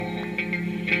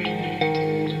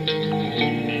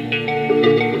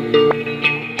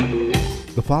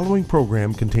following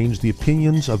program contains the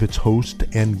opinions of its host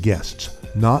and guests,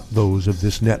 not those of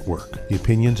this network. The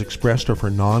opinions expressed are for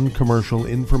non-commercial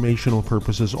informational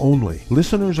purposes only.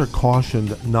 Listeners are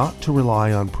cautioned not to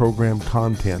rely on program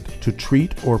content to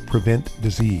treat or prevent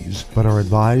disease, but are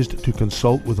advised to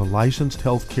consult with a licensed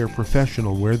healthcare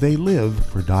professional where they live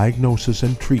for diagnosis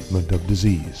and treatment of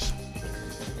disease.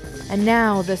 And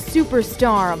now, the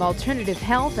superstar of alternative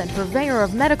health and purveyor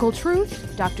of medical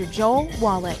truth, Dr. Joel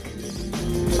Wallach.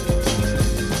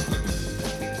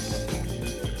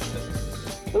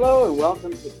 Hello and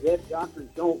welcome to Dead Doctors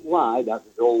Don't Lie. Dr.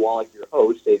 Joel Wallach, your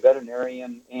host, a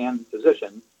veterinarian and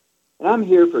physician. And I'm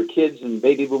here for kids and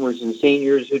baby boomers and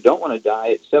seniors who don't want to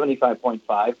die at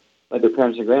 75.5 like their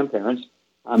parents and grandparents.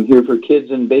 I'm here for kids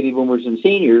and baby boomers and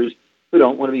seniors who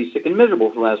don't want to be sick and miserable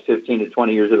for the last 15 to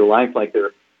 20 years of their life like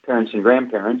their parents and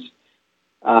grandparents.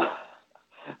 I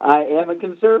am a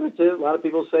conservative. A lot of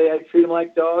people say I treat them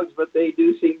like dogs, but they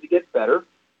do seem to get better.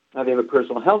 Now, if you have a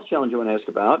personal health challenge you want to ask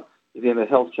about, if you have a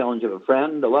health challenge of a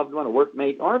friend, a loved one, a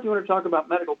workmate, or if you want to talk about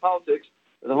medical politics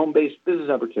with a home-based business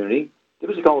opportunity, give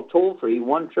us a call toll-free,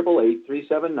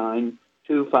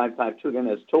 1-888-379-2552. Again,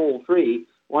 that's toll-free,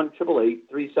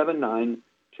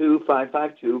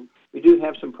 1-888-379-2552. We do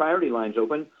have some priority lines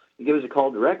open. You give us a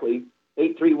call directly,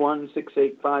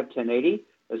 831-685-1080.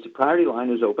 As the priority line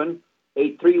is open,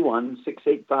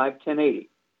 831-685-1080.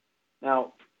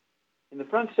 Now, in the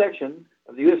front section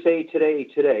of the USA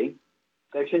Today,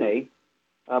 Section A,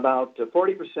 about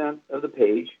 40% of the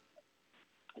page,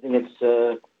 I think it's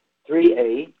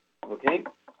 3A, okay?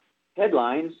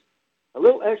 Headlines, a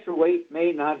little extra weight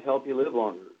may not help you live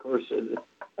longer. Of course,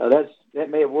 that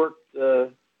may have worked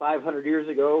 500 years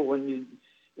ago when you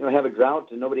have a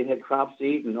drought and nobody had crops to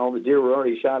eat and all the deer were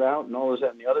already shot out and all this,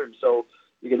 that, and the other, and so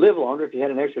you could live longer if you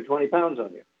had an extra 20 pounds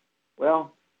on you.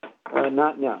 Well,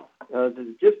 not now.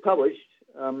 Just published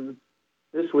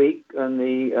this week in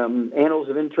the Annals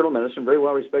of Internal Medicine, very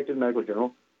well-respected medical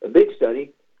journal, a big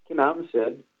study came out and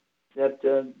said that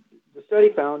the study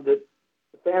found that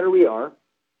the fatter we are,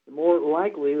 the more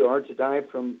likely we are to die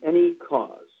from any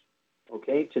cause,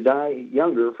 okay, to die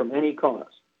younger from any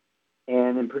cause,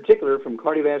 and in particular from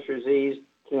cardiovascular disease,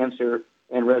 cancer,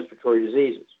 and respiratory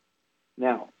diseases.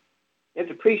 Now, you have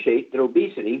to appreciate that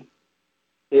obesity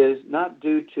is not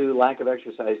due to lack of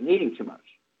exercise and eating too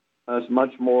much. It's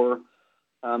much more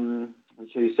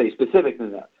should we say specific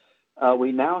than that.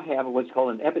 We now have what's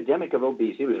called an epidemic of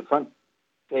obesity. It was a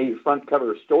front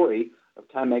cover story of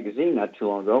Time magazine not too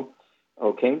long ago.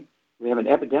 Okay, we have an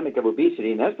epidemic of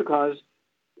obesity, and that's because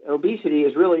obesity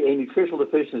is really a nutritional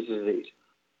deficiency disease.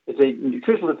 It's a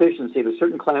nutritional deficiency of a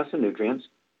certain class of nutrients.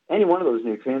 Any one of those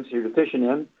nutrients you're deficient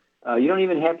in, you don't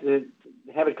even have to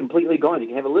have it completely gone. You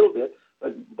can have a little bit,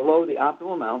 but below the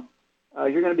optimal amount,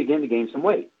 you're going to begin to gain some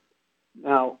weight.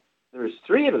 Now, there's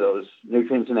three of those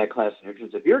nutrients in that class of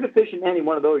nutrients. If you're deficient in any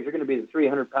one of those, you're going to be the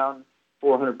 300-pound,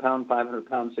 400-pound,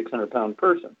 500-pound, 600-pound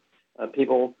person.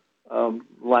 People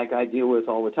like I deal with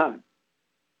all the time.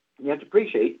 And you have to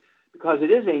appreciate, because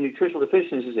it is a nutritional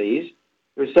deficiency disease,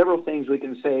 there's several things we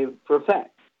can say for a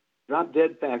fact.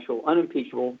 Drop-dead factual,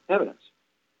 unimpeachable evidence.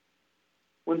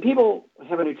 When people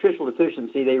have a nutritional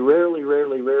deficiency, they rarely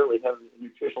have a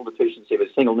nutritional deficiency of a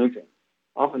single nutrient.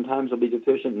 Oftentimes they'll be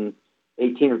deficient in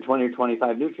 18 or 20 or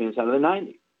 25 nutrients out of the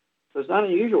 90. So it's not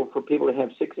unusual for people to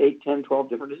have 6, 8, 10, 12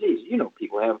 different diseases.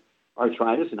 People have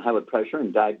arthritis and high blood pressure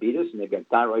and diabetes, and they've got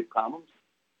thyroid problems,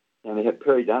 and they have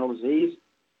periodontal disease,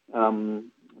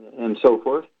 and so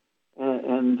forth.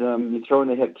 And you throw in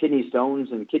they have kidney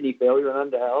stones and kidney failure and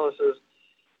on dialysis,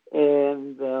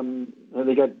 and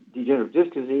they got degenerative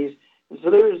disc disease. And so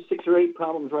there's 6 or 8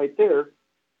 problems right there,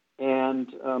 and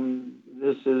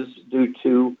this is due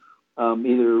to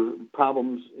either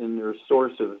problems in their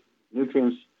source of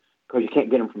nutrients because you can't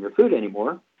get them from your food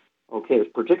anymore. Okay,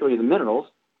 it's particularly the minerals,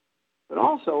 but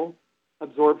also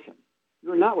absorption.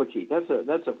 You're not what you eat.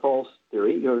 That's a false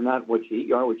theory. You're not what you eat.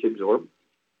 You are what you absorb.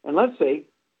 And let's say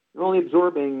you're only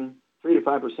absorbing 3 to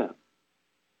 5% of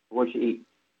what you eat.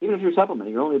 Even if you're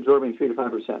supplementing, you're only absorbing 3 to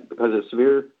 5% because of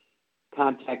severe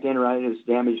contact enteritis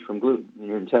damage from gluten in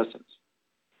your intestines.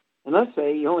 And let's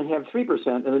say you only have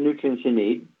 3% of the nutrients you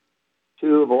need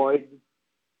to avoid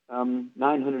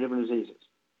 900 different diseases.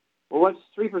 Well, what's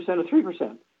 3% of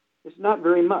 3%? It's not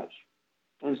very much.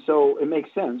 And so it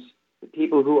makes sense that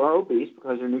people who are obese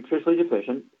because they're nutritionally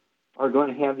deficient are going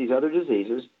to have these other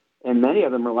diseases, and many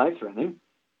of them are life-threatening,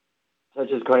 such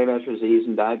as cardiovascular disease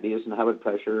and diabetes and high blood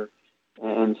pressure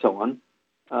and so on.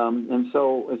 And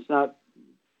so it's not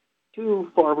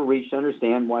too far of a reach to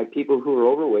understand why people who are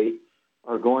overweight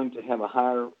are going to have a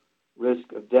higher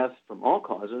risk of death from all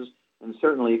causes and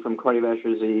certainly from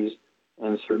cardiovascular disease,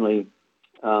 and certainly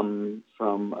from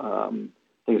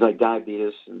things like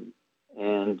diabetes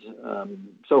and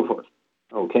so forth,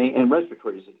 okay, and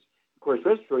respiratory disease. Of course,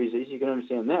 respiratory disease, you can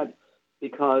understand that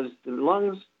because the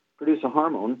lungs produce a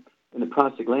hormone in the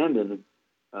prostaglandin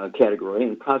category,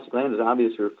 and prostaglandin is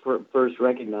obviously first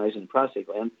recognized in the prostate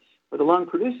gland, but the lung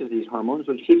produces these hormones,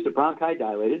 which keeps the bronchi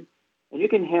dilated, and you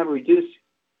can have reduced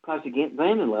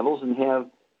prostaglandin levels and have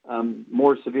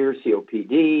more severe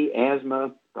COPD,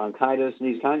 asthma, bronchitis,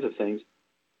 and these kinds of things,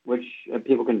 which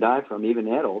people can die from, even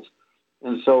adults.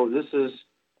 And so this is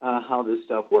how this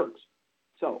stuff works.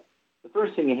 So the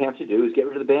first thing you have to do is get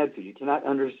rid of the bad food. You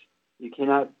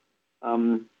cannot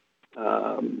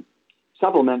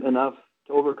supplement enough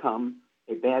to overcome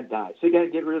a bad diet. So you got to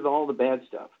get rid of all the bad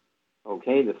stuff.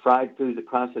 Okay, the fried foods, the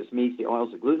processed meats, the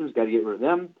oils, the glutens, got to get rid of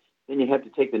them. Then you have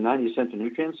to take the 90 essential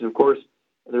nutrients. And, of course,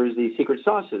 there's the secret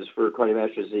sauces for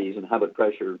cardiovascular disease and high blood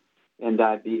pressure and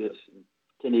diabetes and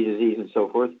kidney disease and so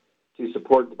forth to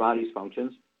support the body's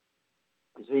functions.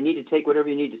 And so you need to take whatever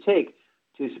you need to take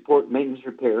to support maintenance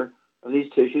repair of these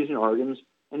tissues and organs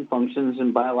and functions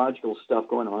and biological stuff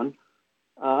going on.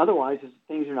 Otherwise,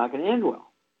 things are not going to end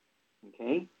well.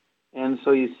 Okay? And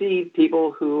so you see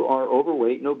people who are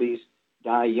overweight and obese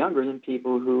die younger than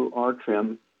people who are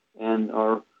trim and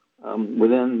are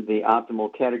within the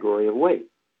optimal category of weight.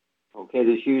 Okay,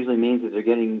 this usually means that they're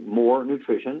getting more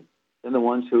nutrition than the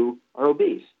ones who are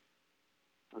obese.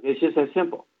 Okay, it's just that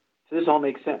simple. So this all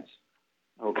makes sense.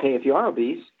 Okay, if you are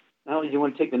obese, not only do you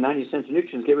want to take the 90 essential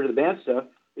nutrients, get rid of the bad stuff,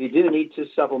 but you do need to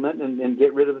supplement and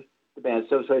get rid of the bad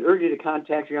stuff. So I'd urge you to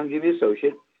contact your Youngevity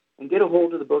associate and get a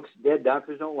hold of the books Dead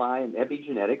Doctors Don't Lie and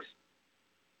Epigenetics.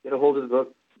 Get a hold of the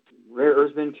book Rare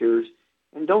Earths and Cures.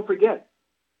 And don't forget,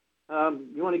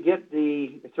 you want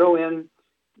to throw in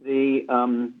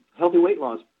the Healthy Weight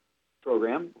Loss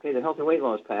program, okay, the Healthy Weight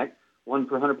Loss Pack, 1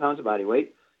 per 100 pounds of body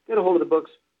weight. Get a hold of the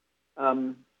books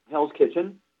Hell's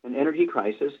Kitchen and Energy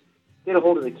Crisis. Get a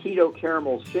hold of the Keto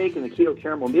Caramel Shake and the Keto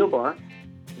Caramel Meal Bar.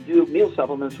 Do meal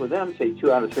supplements with them, say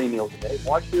 2 out of 3 meals a day.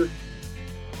 Watch your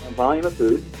volume of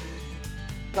food.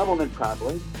 Supplement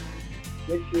properly.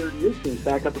 Get your nutrients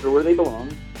back up to where they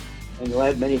belong, and you'll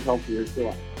have many healthy years to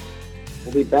life.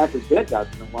 We'll be back with Dead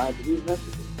Doctors Don't Lie for these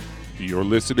messages. You're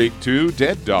listening to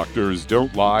Dead Doctors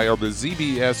Don't Lie on the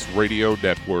ZBS Radio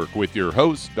Network with your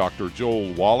host, Dr.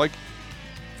 Joel Wallach.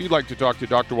 If you'd like to talk to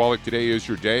Dr. Wallach, today is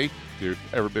your day. If you've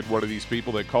ever been one of these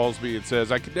people that calls me and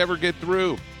says, I can never get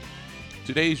through,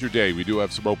 today's your day. We do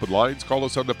have some open lines. Call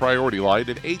us on the priority line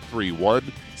at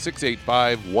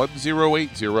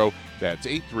 831-685-1080. That's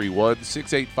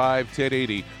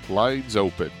 831-685-1080. Lines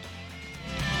open.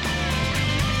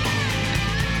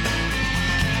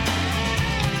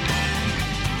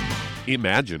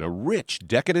 Imagine a rich,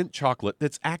 decadent chocolate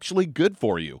that's actually good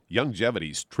for you.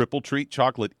 Youngevity's Triple Treat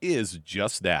chocolate is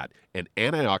just that, an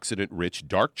antioxidant-rich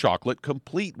dark chocolate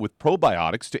complete with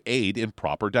probiotics to aid in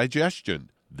proper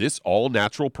digestion. This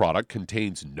all-natural product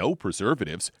contains no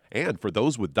preservatives, and for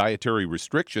those with dietary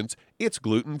restrictions, it's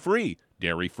gluten-free,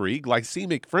 dairy-free,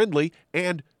 glycemic-friendly,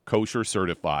 and kosher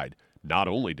certified. Not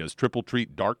only does Triple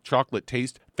Treat dark chocolate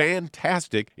taste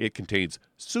fantastic, it contains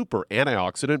super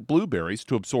antioxidant blueberries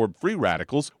to absorb free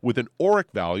radicals with an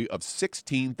ORAC value of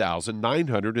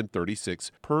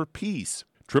 16,936 per piece.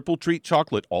 Triple Treat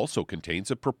chocolate also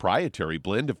contains a proprietary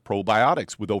blend of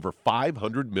probiotics with over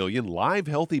 500 million live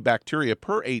healthy bacteria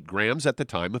per 8 grams at the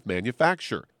time of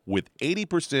manufacture, with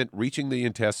 80% reaching the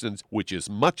intestines, which is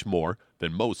much more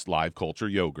than most live culture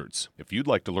yogurts. If you'd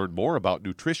like to learn more about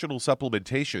nutritional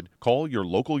supplementation, call your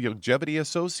local Youngevity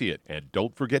associate, and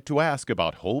don't forget to ask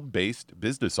about home-based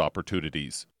business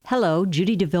opportunities. Hello,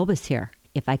 Judy DeVilbiss here.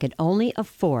 If I could only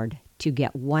afford to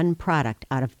get one product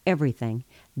out of everything,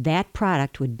 that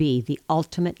product would be the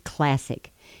Ultimate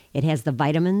Classic. It has the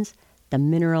vitamins, the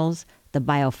minerals, the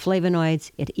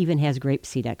bioflavonoids. It even has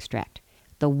grapeseed extract.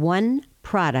 The one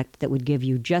product that would give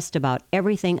you just about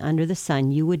everything under the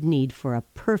sun you would need for a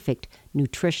perfect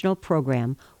nutritional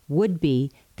program would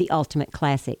be the Ultimate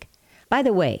Classic. By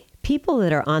the way, people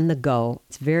that are on the go,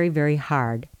 it's very, very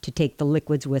hard to take the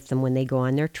liquids with them when they go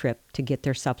on their trip to get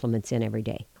their supplements in every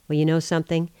day. Well, you know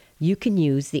something? You can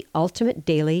use the Ultimate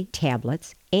Daily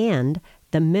tablets and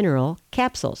the mineral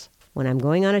capsules. When I'm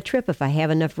going on a trip, if I have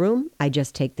enough room, I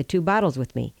just take the 2 bottles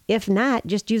with me. If not,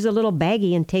 just use a little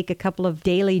baggie and take a couple of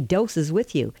daily doses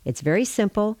with you. It's very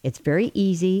simple. It's very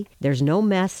easy. There's no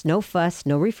mess, no fuss,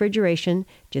 no refrigeration.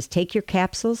 Just take your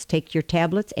capsules, take your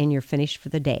tablets, and you're finished for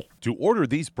the day. To order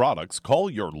these products, call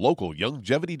your local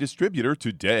Youngevity distributor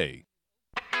today.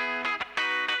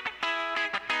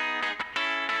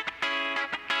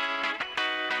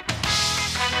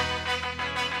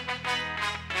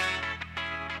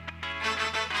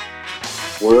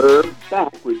 We're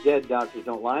back with Dead Doctors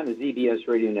Don't Lie on the ZBS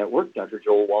Radio Network. Dr.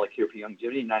 Joel Wallach here for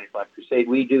Youngevity, 95 Crusade.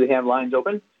 We do have lines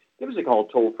open. Give us a call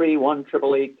toll-free,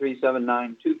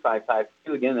 1-888-379-2552.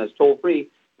 Again, that's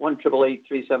toll-free,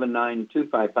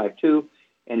 1-888-379-2552.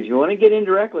 And if you want to get in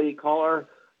directly, call our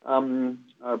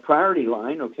priority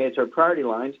line. Okay, it's our priority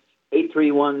lines,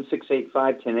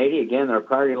 831-685-1080. Again, our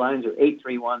priority lines are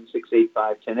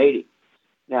 831-685-1080.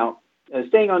 Now,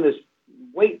 staying on this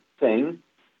weight thing,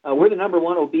 we're the number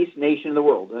one obese nation in the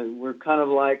world. We're kind of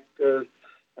like,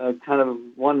 kind of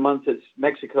 1 month it's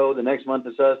Mexico, the next month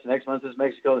it's us, the next month it's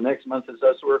Mexico, the next month it's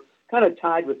us. So we're kind of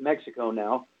tied with Mexico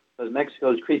now because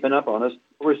Mexico is creeping up on us.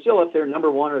 We're still up there, number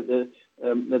one at the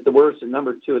worst and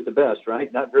number two at the best,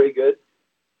 right? Not very good,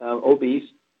 obese.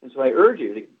 And so I urge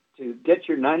you to get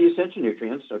your 90 essential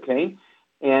nutrients, okay,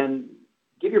 and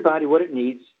give your body what it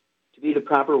needs to be the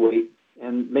proper weight.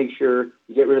 And make sure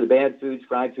you get rid of the bad foods,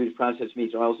 fried foods, processed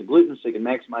meats, oils, and gluten so you can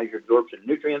maximize your absorption of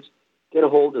nutrients. Get a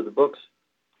hold of the books,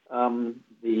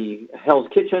 the Hell's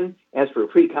Kitchen. Ask for a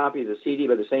free copy of the CD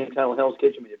by the same title, Hell's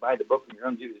Kitchen, when you buy the book from your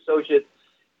own-duty associate.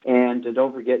 And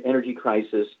don't forget Energy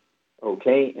Crisis,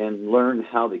 okay, and learn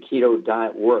how the keto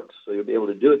diet works. So you'll be able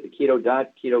to do it, the keto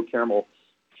diet, keto caramel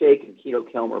shake, and keto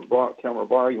caramel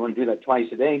bar. You want to do that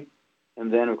twice a day.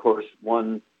 And then, of course,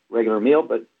 one regular meal,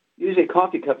 but use a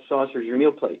coffee cup saucer as your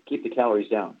meal plate. Keep the calories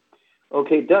down.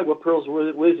 Okay, Doug, what pearls of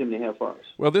wisdom do you have for us?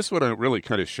 Well, this one really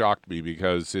kind of shocked me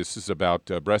because this is about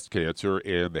breast cancer,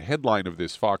 and the headline of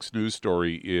this Fox News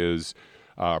story is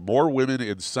more women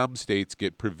in some states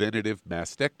get preventative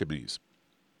mastectomies.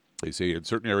 They say in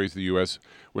certain areas of the U.S.,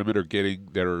 women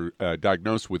that are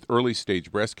diagnosed with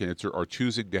early-stage breast cancer are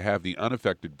choosing to have the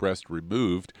unaffected breast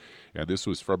removed, and this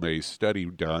was from a study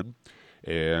done.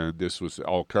 And this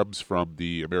all comes from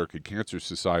the American Cancer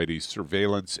Society's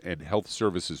Surveillance and Health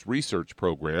Services Research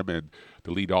Program, and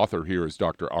the lead author here is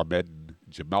Dr. Ahmed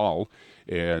Jamal.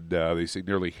 And they say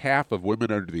nearly half of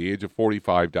women under the age of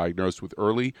 45 diagnosed with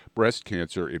early breast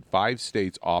cancer in 5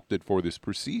 states opted for this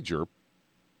procedure.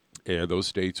 And those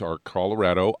states are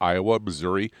Colorado, Iowa,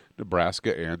 Missouri,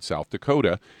 Nebraska, and South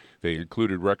Dakota. They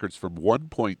included records from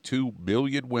 1.2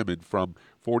 million women from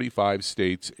 45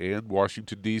 states and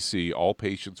Washington, D.C. All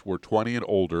patients were 20 and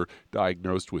older,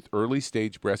 diagnosed with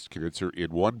early-stage breast cancer in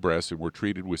one breast and were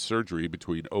treated with surgery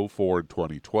between 2004 and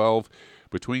 2012.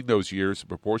 Between those years, the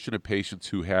proportion of patients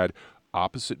who had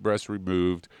opposite breast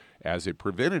removed as a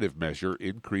preventative measure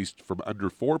increased from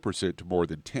under 4% to more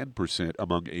than 10%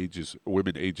 among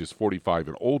women ages 45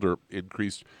 and older,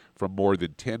 increased from more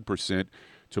than 10%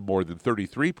 to more than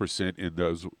 33% in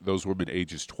those women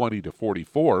ages 20 to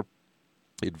 44.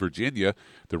 In Virginia,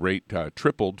 the rate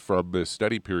tripled from the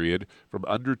study period from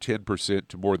under 10%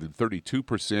 to more than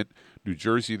 32%. New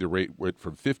Jersey, the rate went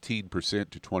from 15%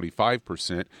 to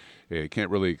 25%. They can't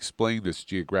really explain this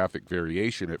geographic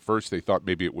variation. At first, they thought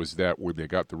maybe it was that when they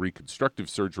got the reconstructive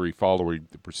surgery following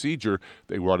the procedure,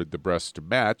 they wanted the breasts to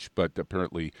match, but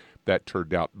apparently that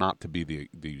turned out not to be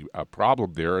the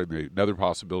problem there. And another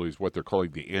possibility is what they're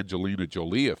calling the Angelina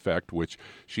Jolie effect, which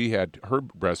she had her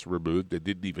breast removed and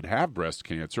didn't even have breast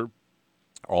cancer,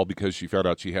 all because she found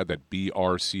out she had that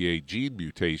BRCA gene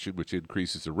mutation, which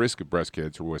increases the risk of breast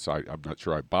cancer, which I'm not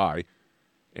sure I buy.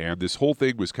 And this whole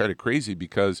thing was kind of crazy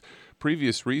because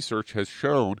previous research has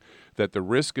shown that the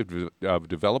risk of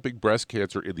developing breast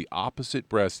cancer in the opposite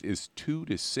breast is 2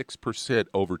 to 6%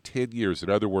 over 10 years. In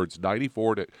other words,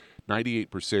 94 to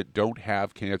 98% don't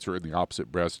have cancer in the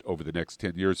opposite breast over the next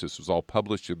 10 years. This was all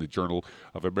published in the Journal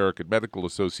of American Medical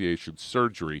Association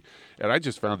Surgery. And I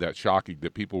just found that shocking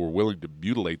that people were willing to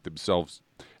mutilate themselves.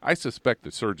 I suspect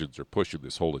the surgeons are pushing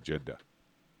this whole agenda.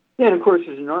 Yeah, and of course,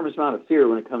 there's an enormous amount of fear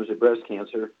when it comes to breast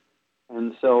cancer.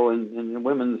 And so, and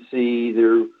women see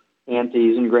their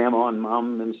aunties and grandma and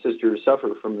mom and sisters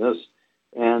suffer from this.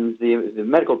 And the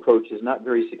medical approach is not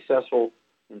very successful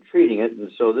in treating it.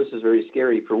 And so this is very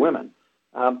scary for women.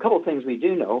 A couple of things we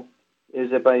do know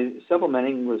is that by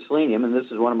supplementing with selenium, and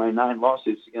this is one of my 9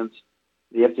 lawsuits against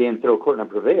the FDA and federal court, and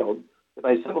I prevailed, that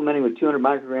by supplementing with 200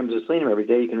 micrograms of selenium every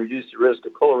day, you can reduce the risk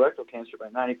of colorectal cancer by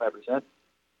 95%,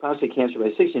 prostate cancer by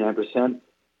 69%,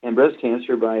 and breast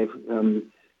cancer by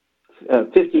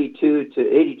 52 to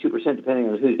 82%, depending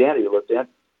on whose data you looked at.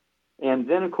 And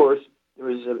then, of course, there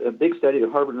was a big study,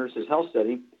 the Harvard Nurses Health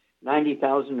Study,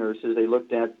 90,000 nurses they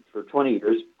looked at for 20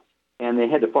 years, and they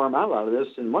had to farm out a lot of this.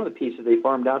 And one of the pieces they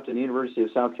farmed out to the University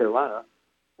of South Carolina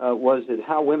was that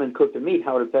how women cooked their meat,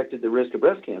 how it affected the risk of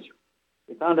breast cancer.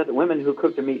 They found out that women who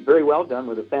cooked their meat very well done,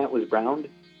 where the fat was browned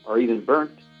or even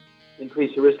burnt,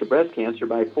 increased the risk of breast cancer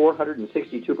by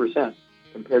 462%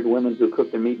 compared to women who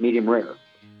cooked their meat medium rare.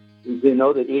 We do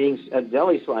know that eating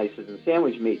deli slices and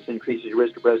sandwich meats increases your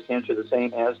risk of breast cancer the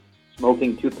same as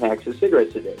smoking 2 packs of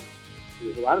cigarettes a day.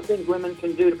 There's a lot of things women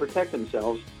can do to protect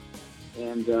themselves,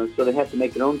 and so they have to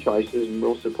make their own choices, and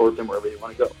we'll support them wherever they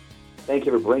want to go. Thank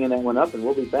you for bringing that one up, and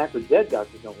we'll be back with Dead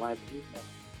Doctors Don't Lie.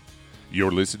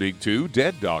 You're listening to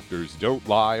Dead Doctors Don't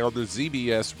Lie on the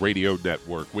ZBS Radio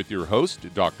Network with your host,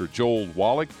 Dr. Joel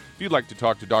Wallach. If you'd like to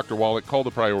talk to Dr. Wallach, call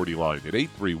the priority line at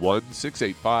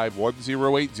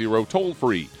 831-685-1080, toll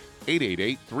free,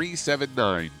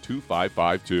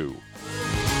 888-379-2552.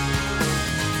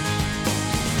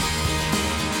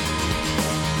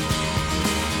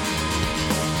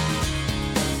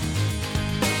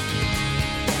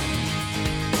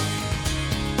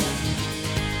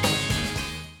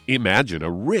 Imagine a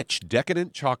rich,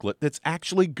 decadent chocolate that's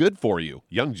actually good for you.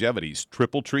 Youngevity's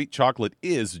Triple Treat chocolate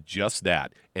is just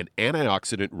that, an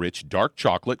antioxidant-rich dark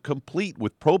chocolate complete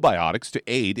with probiotics to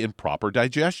aid in proper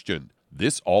digestion.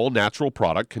 This all-natural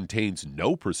product contains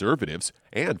no preservatives,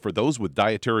 and for those with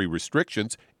dietary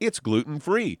restrictions, it's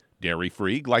gluten-free,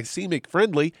 dairy-free,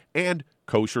 glycemic-friendly, and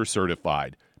kosher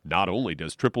certified. Not only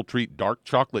does Triple Treat dark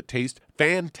chocolate taste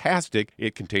fantastic,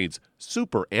 it contains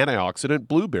super antioxidant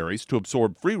blueberries to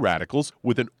absorb free radicals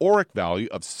with an ORAC value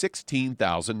of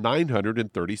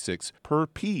 16,936 per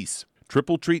piece.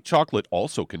 Triple Treat chocolate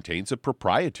also contains a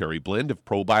proprietary blend of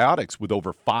probiotics with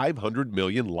over 500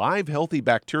 million live healthy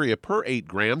bacteria per 8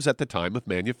 grams at the time of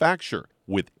manufacture,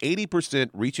 with 80%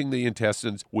 reaching the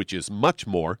intestines, which is much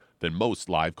more than most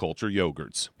live culture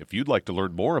yogurts. If you'd like to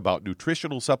learn more about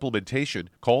nutritional supplementation,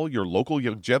 call your local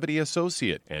Youngevity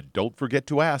associate, and don't forget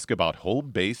to ask about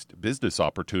home-based business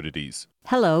opportunities.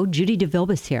 Hello, Judy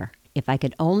DeVilbus here. If I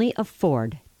could only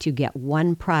afford to get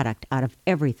one product out of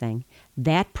everything,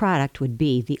 that product would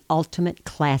be the Ultimate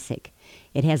Classic.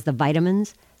 It has the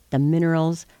vitamins, the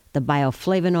minerals, the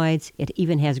bioflavonoids. It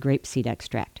even has grapeseed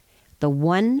extract. The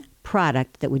one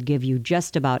product that would give you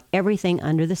just about everything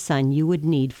under the sun you would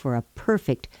need for a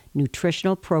perfect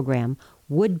nutritional program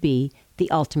would be the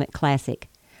Ultimate Classic.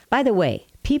 By the way,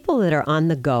 people that are on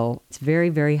the go, it's very,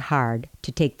 very hard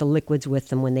to take the liquids with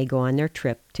them when they go on their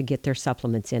trip to get their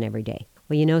supplements in every day.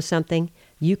 Well, you know something?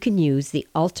 You can use the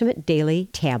Ultimate Daily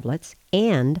tablets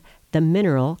and the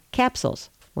mineral capsules.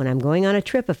 When I'm going on a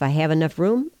trip, if I have enough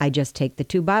room, I just take the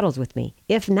 2 bottles with me.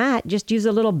 If not, just use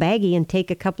a little baggie and take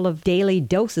a couple of daily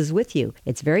doses with you.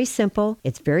 It's very simple.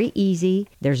 It's very easy.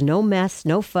 There's no mess,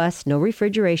 no fuss, no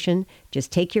refrigeration.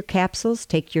 Just take your capsules,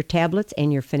 take your tablets,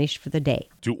 and you're finished for the day.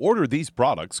 To order these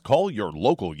products, call your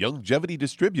local Youngevity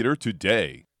distributor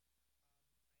today.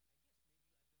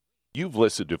 You've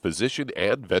listened to physician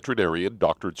and veterinarian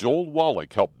Dr. Joel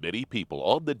Wallach help many people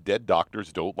on the Dead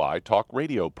Doctors Don't Lie talk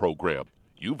radio program.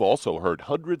 You've also heard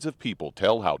hundreds of people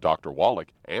tell how Dr. Wallach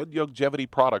and Youngevity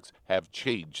products have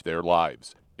changed their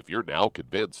lives. If you're now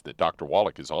convinced that Dr.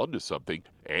 Wallach is onto something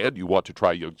and you want to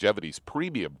try Youngevity's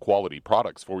premium quality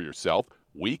products for yourself,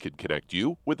 we can connect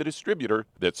you with a distributor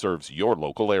that serves your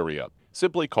local area.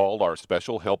 Simply call our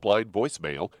special helpline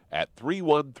voicemail at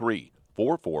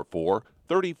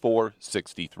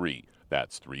 313-444-3463.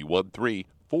 That's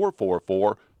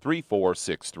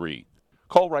 313-444-3463.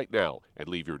 Call right now and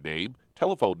leave your name,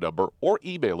 telephone number, or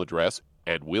email address,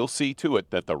 and we'll see to it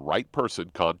that the right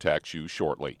person contacts you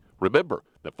shortly. Remember,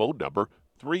 the phone number,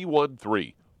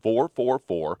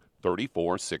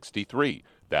 313-444-3463.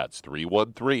 That's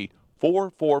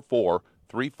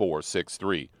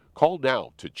 313-444-3463. Call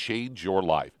now to change your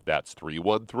life. That's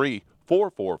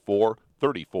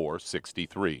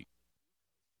 313-444-3463.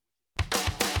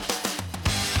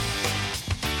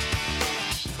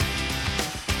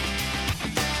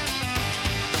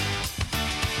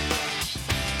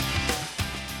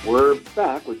 We're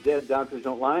back with Dead Doctors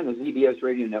Don't Lie on the ZBS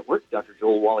Radio Network. Dr.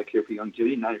 Joel Wallach here for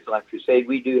Youngevity, 90 for Life Crusade.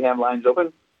 We do have lines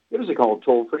open. Give us a call,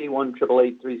 toll-free,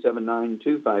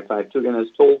 1-888-379-2552. Again,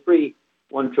 that's toll-free,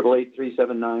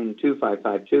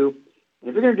 1-888-379-2552. And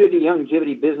if you're going to do the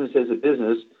Youngevity business as a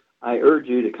business, I urge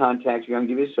you to contact your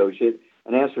Youngevity associate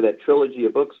and ask for that trilogy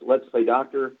of books, Let's Play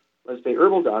Doctor, Let's Play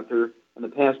Herbal Doctor, and the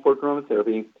Passport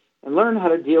Aromatherapy, and learn how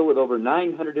to deal with over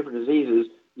 900 different diseases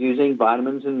using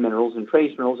vitamins and minerals and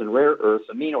trace minerals and rare earths,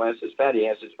 amino acids, fatty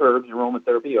acids, herbs, and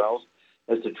aromatherapy oils.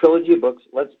 That's the trilogy of books,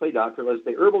 Let's Play Doctor, Let's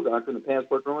Play Herbal Doctor, and the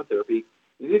Passport Aromatherapy.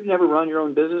 If you've never run your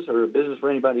own business or a business for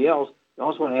anybody else, you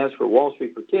also want to ask for Wall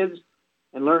Street for Kids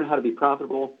and learn how to be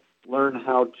profitable, learn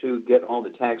how to get all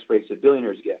the tax breaks that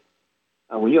billionaires get.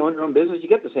 When you own your own business, you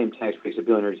get the same tax breaks that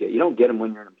billionaires get. You don't get them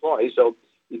when you're an employee. So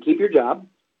you keep your job.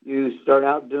 You start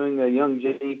out doing a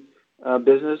Youngevity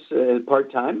business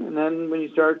part-time, and then when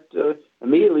you start,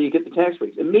 immediately you get the tax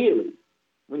breaks. Immediately.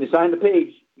 When you sign the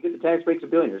page, You get the tax breaks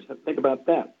of billionaires. Think about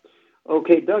that.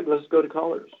 Okay, Doug, let's go to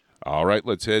callers. All right,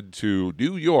 let's head to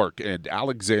New York. And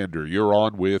Alexander, you're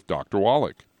on with Dr.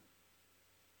 Wallach.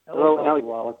 Hello, Dr. Alex.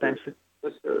 Wallach. Yes,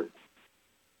 sir.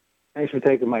 Thanks for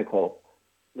taking my call.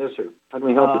 Yes, sir. How can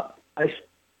we help you?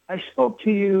 I spoke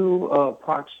to you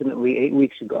approximately 8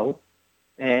 weeks ago,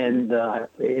 and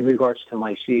in regards to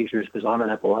my seizures, because I'm an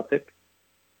epileptic,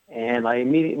 and I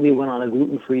immediately went on a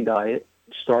gluten-free diet,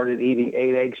 started eating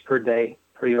 8 eggs per day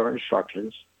per your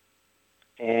instructions,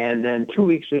 and then 2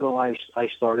 weeks ago I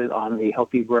started on the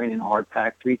Healthy Brain and Heart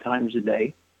Pack 3 times a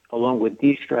day, along with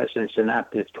De-Stress and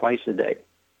Synaptive twice a day.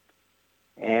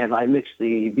 And I mix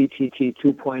the BTT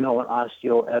 2.0 and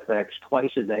Osteo FX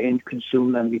twice a day and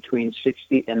consume them between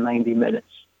 60 and 90 minutes.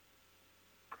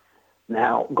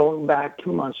 Now, going back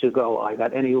 2 months ago, I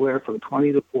got anywhere from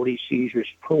 20 to 40 seizures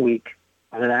per week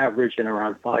on an average and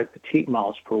around 5 petite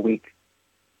miles per week.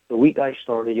 The week I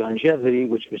started Longevity,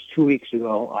 which was 2 weeks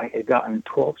ago, I had gotten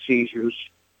 12 seizures,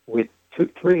 with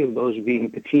 3 of those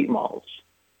being petite miles.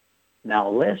 Now,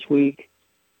 last week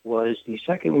was the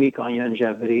second week on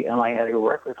Longevity, and I had a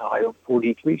record high of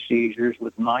 43 seizures,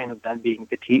 with 9 of them being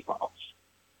petite miles.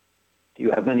 Do you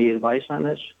have any advice on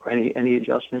this, or any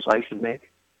adjustments I should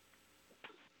make?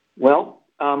 Well,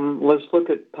 let's look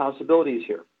at possibilities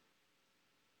here.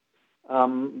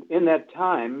 In that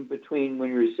time between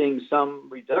when you were seeing some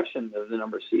reduction of the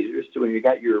number of seizures to when you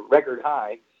got your record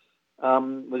high,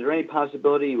 was there any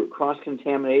possibility you were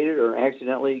cross-contaminated or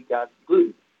accidentally got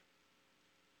gluten?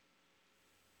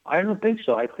 I don't think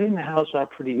so. I clean the house out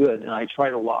pretty good, and I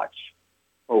try to watch.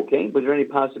 Okay. Was there any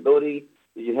possibility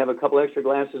that you have a couple extra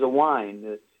glasses of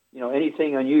wine?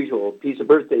 Anything unusual, a piece of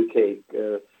birthday cake,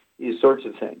 these sorts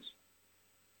of things?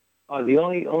 The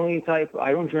only type,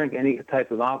 I don't drink any type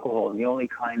of alcohol. The only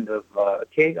kind of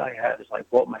cake I had is I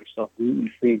bought myself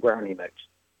gluten-free brownie mix.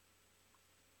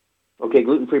 Okay,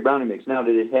 gluten-free brownie mix. Now,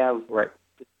 did it have... Right.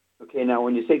 Okay, now,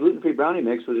 when you say gluten-free brownie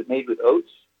mix, was it made with oats?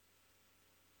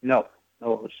 No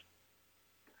oats.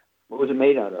 What was it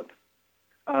made out of?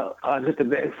 I'll get the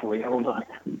bag for you. Hold on.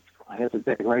 I have the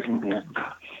bag right in here.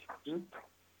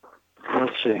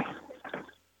 Let's see.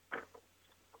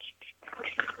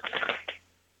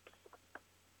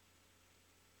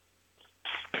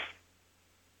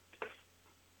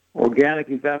 Organic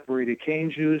evaporated cane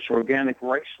juice, organic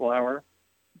rice flour,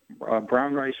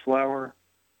 brown rice flour,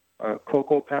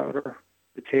 cocoa powder,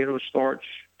 potato starch,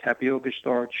 tapioca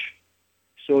starch,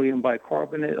 sodium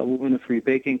bicarbonate, aluminum-free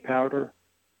baking powder,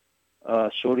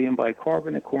 sodium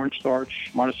bicarbonate,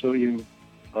 cornstarch, monosodium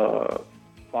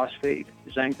phosphate,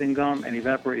 xanthan gum, and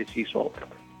evaporated sea salt.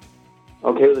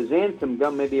 Okay, well, the xanthan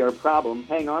gum may be our problem.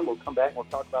 Hang on, we'll come back and we'll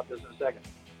talk about this in a second.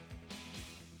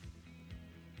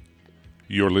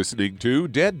 You're listening to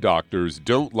Dead Doctors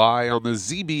Don't Lie on the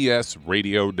ZBS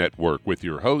Radio Network with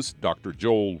your host, Dr.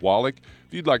 Joel Wallach.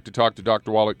 If you'd like to talk to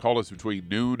Dr. Wallach, call us between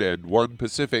noon and 1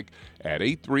 Pacific at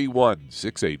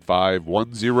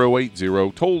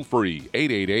 831-685-1080, toll free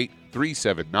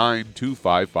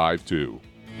 888-379-2552.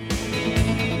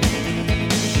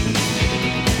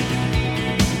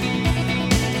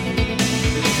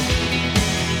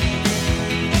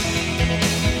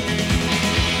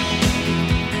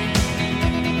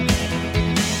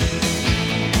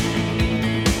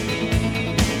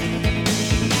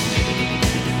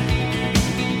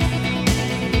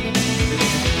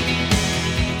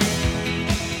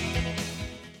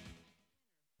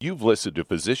 You've listened to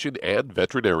physician and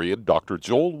veterinarian Dr.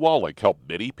 Joel Wallach help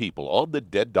many people on the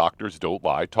Dead Doctors Don't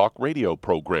Lie talk radio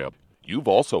program. You've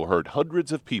also heard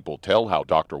hundreds of people tell how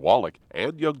Dr. Wallach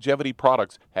and Longevity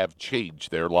products have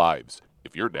changed their lives.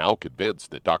 If you're now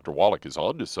convinced that Dr. Wallach is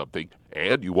onto something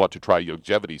and you want to try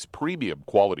Longevity's premium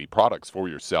quality products for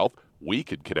yourself, we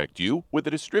can connect you with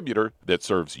a distributor that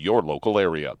serves your local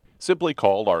area. Simply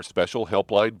call our special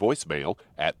helpline voicemail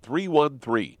at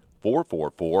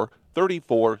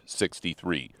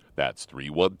 313-444-3463. That's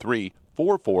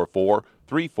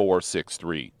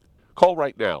 313-444-3463. Call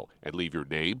right now and leave your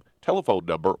name, telephone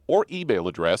number, or email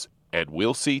address, and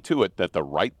we'll see to it that the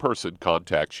right person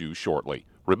contacts you shortly.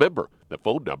 Remember, the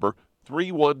phone number,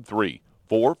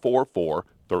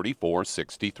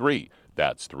 313-444-3463.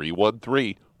 That's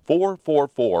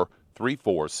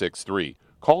 313-444-3463.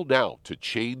 Call now to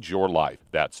change your life.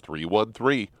 That's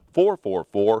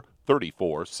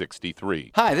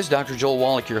 313-444-3463. Hi, this is Dr. Joel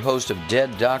Wallach, your host of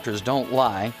Dead Doctors Don't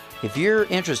Lie. If you're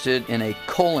interested in a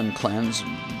colon cleanse,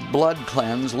 blood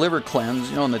cleanse, liver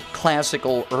cleanse, in the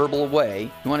classical herbal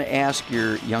way, you want to ask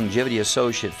your Longevity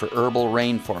associate for Herbal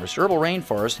Rainforest. Herbal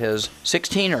Rainforest has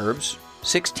 16 herbs,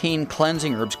 16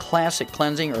 cleansing herbs, classic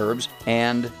cleansing herbs,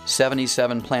 and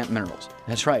 77 plant minerals.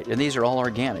 That's right, and these are all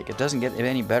organic. It doesn't get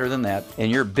any better than that. In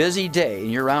your busy day,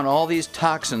 and you're around all these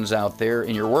toxins out there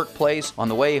in your workplace, on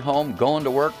the way home, going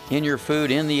to work, in your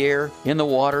food, in the air, in the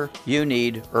water, you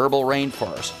need Herbal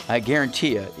Rainforest. I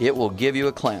guarantee you, it will give you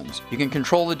a cleanse. You can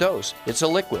control the dose. It's a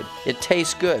liquid. It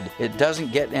tastes good. It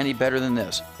doesn't get any better than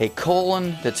this. A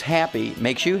colon that's happy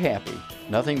makes you happy.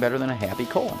 Nothing better than a happy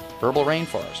colon. Herbal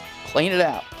Rainforest. Clean it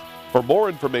out. For more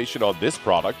information on this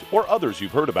product or others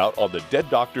you've heard about on the Dead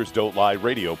Doctors Don't Lie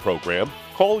radio program,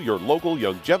 call your local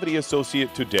Youngevity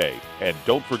associate today. And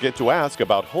don't forget to ask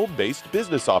about home-based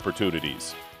business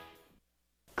opportunities.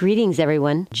 Greetings,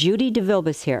 everyone. Judy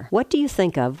DeVilbus here. What do you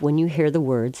think of when you hear the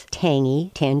words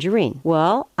tangy tangerine?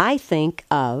 Well, I think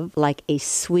of like a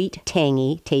sweet,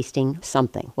 tangy tasting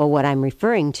something. Well, what I'm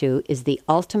referring to is the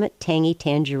Ultimate Tangy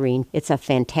Tangerine. It's a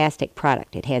fantastic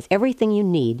product. It has everything you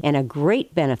need, and a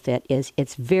great benefit is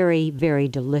it's very, very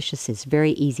delicious. It's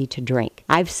very easy to drink.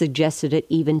 I've suggested it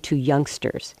even to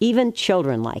youngsters. Even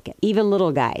children like it. Even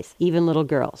little guys. Even little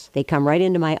girls. They come right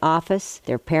into my office.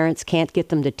 Their parents can't get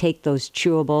them to take those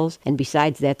chewables, and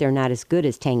besides that, they're not as good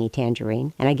as Tangy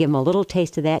Tangerine. And I give them a little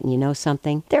taste of that, and you know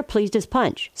something? They're pleased as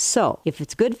punch. So, if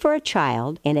it's good for a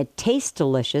child and it tastes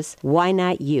delicious, why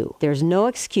not you? There's no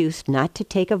excuse not to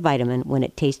take a vitamin when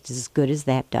it tastes as good as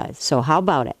that does. So how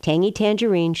about it? Tangy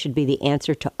Tangerine should be the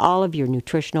answer to all of your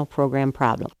nutritional program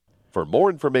problems. For more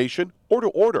information or to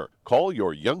order, call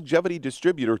your Youngevity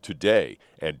distributor today.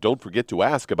 And don't forget to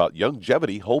ask about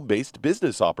Youngevity home-based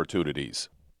business opportunities.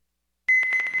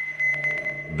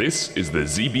 This is the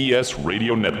ZBS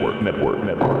Radio Network.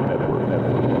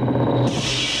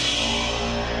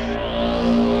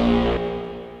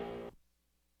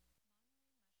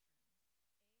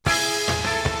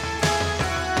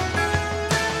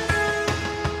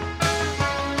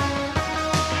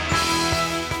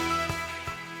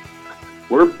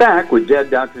 We're back with Dead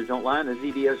Doctors Don't Lie on the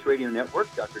ZBS Radio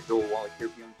Network. Dr. Joel Wallach here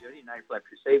for Youngevity, United Flat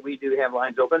Crusade. We do have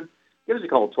lines open. Give us a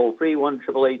call, toll-free,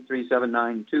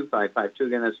 1-888-379-2552.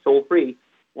 Again, that's toll-free,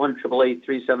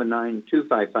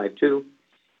 1-888-379-2552.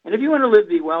 And if you want to live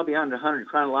well beyond 100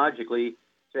 chronologically,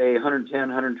 say 110,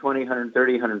 120,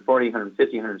 130, 140,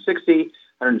 150, 160,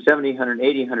 170,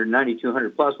 180, 190,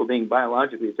 200 plus, while being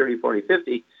biologically 30, 40,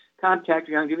 50, contact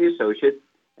your Youngevity associate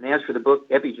and ask for the book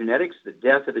Epigenetics, The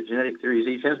Death of the Genetic Theory of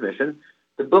Disease Transmission,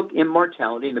 the book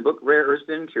Immortality, and the book Rare Earths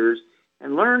and Cures,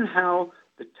 and learn how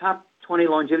the top 20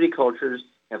 longevity cultures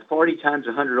have 40 times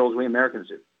the 100-year-olds we Americans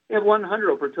do. We have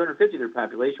 100 per 250 of their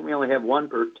population. We only have 1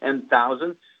 per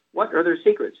 10,000. What are their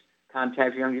secrets?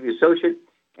 Contact your Youngevity associate,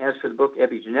 ask for the book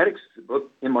Epigenetics, the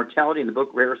book Immortality, and the book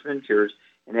Rare Earths and Cures,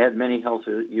 and add many health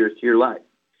years to your life.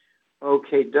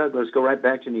 Okay, Doug, let's go right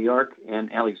back to New York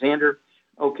and Alexander.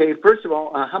 Okay, first of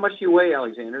all, how much do you weigh,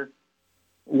 Alexander?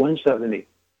 170.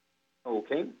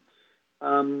 Okay.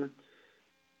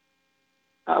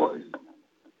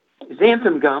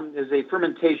 Xanthan gum is a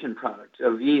fermentation product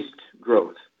of yeast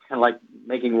growth, kind of like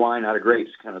making wine out of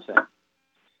grapes kind of thing.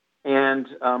 And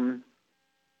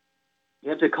you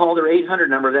have to call their 800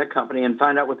 number of that company and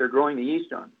find out what they're growing the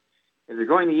yeast on. If they're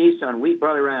growing the yeast on wheat,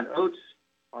 barley, rye, and oats,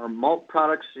 or malt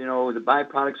products, you know, the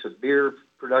byproducts of beer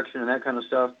production and that kind of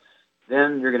stuff,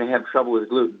 then you're going to have trouble with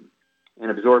gluten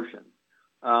and absorption.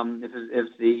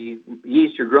 If the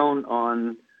yeast are grown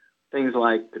on things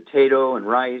like potato and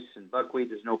rice and buckwheat,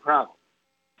 there's no problem.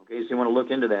 Okay, so you want to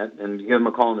look into that and give them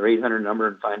a call on their 800 number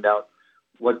and find out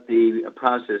what the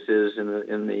process is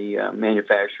in the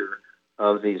manufacture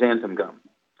of the xanthan gum.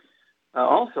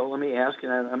 Also, let me ask,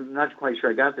 and I'm not quite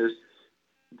sure I got this,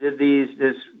 did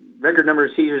this record number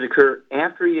of seizures occur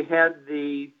after you had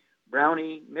the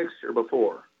brownie mix or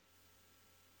before?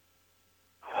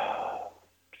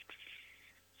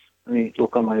 Let me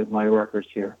look on my records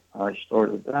here. I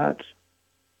started that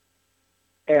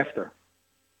after.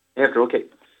 After, okay.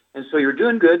 And so you were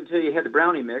doing good until you had the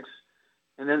brownie mix,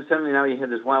 and then suddenly now you had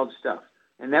this wild stuff.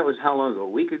 And that was how long ago? A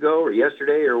week ago or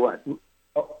yesterday or what?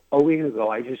 A week ago.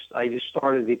 I just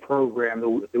started the program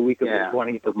the week of the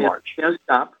 20th of March. Yeah,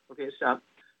 stop. Okay, stop.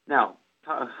 Now,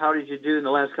 how did you do in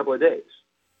the last couple of days?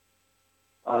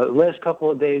 The last couple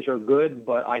of days are good,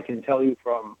 but I can tell you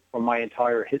from my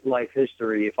entire life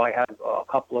history, if I have a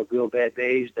couple of real bad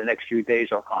days, the next few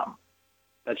days are calm.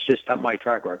 That's just my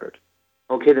track record.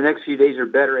 Okay, the next few days are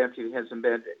better after you've had some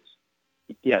bad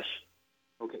days. Yes.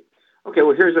 Okay,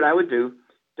 well, here's what I would do.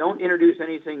 Don't introduce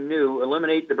anything new.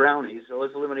 Eliminate the brownies. So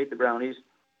let's eliminate the brownies.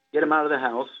 Get them out of the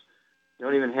house.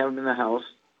 Don't even have them in the house.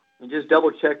 And just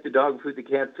double-check the dog food, the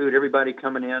cat food, everybody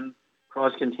coming in,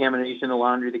 cross-contamination, the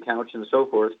laundry, the couch, and so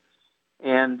forth.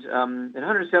 And at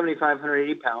 175,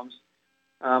 180 pounds,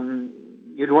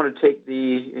 you'd want to take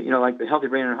like the Healthy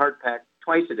Brain and Heart Pack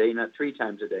twice a day, not 3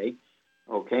 times a day.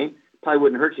 Okay? Probably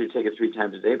wouldn't hurt you to take it 3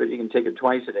 times a day, but you can take it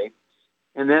twice a day.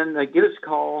 And then give us a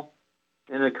call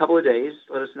in a couple of days.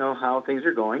 Let us know how things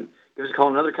are going. Give us a call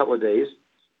in another couple of days.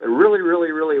 But really,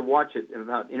 really, really watch it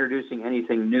about introducing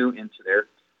anything new into there.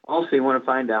 Also, you want to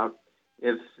find out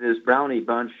if this brownie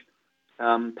bunch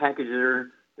packages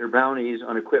their brownies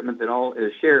on equipment that all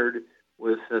is shared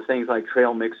with things like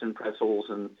trail mix and pretzels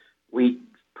and wheat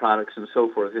products and so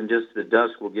forth. And just the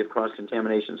dust will give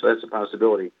cross-contamination. So that's a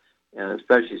possibility, and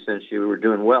especially since you were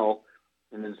doing well,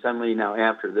 and then suddenly now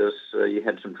after this, you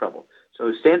had some trouble.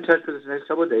 So stay in touch with us the next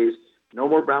couple of days. No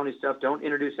more brownie stuff. Don't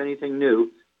introduce anything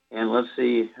new. And let's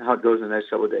see how it goes in the next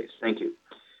couple of days. Thank you.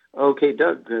 Okay,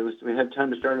 Doug, do we have time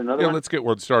to start another one? Let's get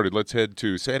one started. Let's head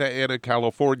to Santa Ana,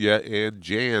 California. And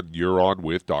Jan, you're on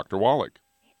with Dr. Wallach.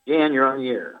 Jan, you're on the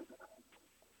air.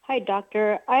 Hi,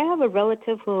 doctor. I have a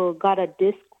relative who got a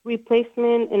disc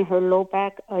replacement in her low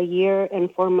back a year and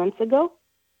 4 months ago.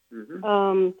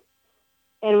 Mm-hmm.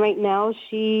 And right now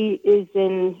she is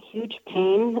in huge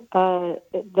pain.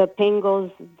 The pain goes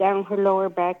down her lower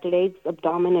back, legs,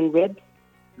 abdomen, and ribs.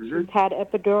 Mm-hmm. She's had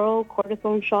epidural,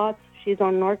 cortisone shots. She's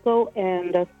on Norco,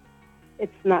 and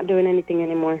it's not doing anything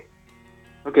anymore.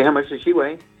 Okay, how much does she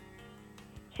weigh?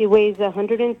 She weighs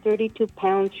 132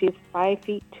 pounds. She's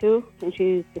 5'2", and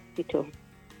she's 62.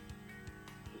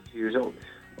 60 years old.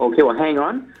 Okay, well, hang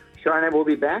on. Char and I will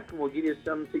be back, and we'll give you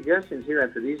some suggestions here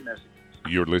after these messages.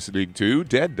 You're listening to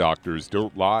Dead Doctors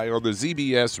Don't Lie on the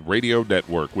ZBS Radio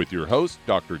Network with your host,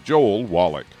 Dr. Joel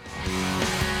Wallach.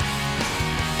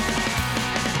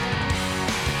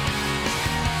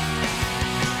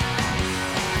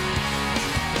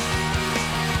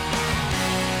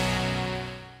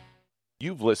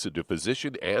 You've listened to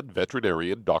physician and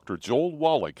veterinarian Dr. Joel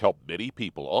Wallach help many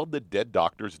people on the Dead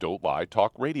Doctors Don't Lie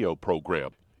talk radio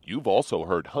program. You've also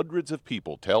heard hundreds of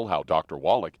people tell how Dr.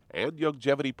 Wallach and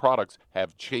Youngevity products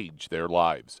have changed their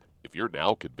lives. If you're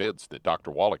now convinced that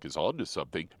Dr. Wallach is onto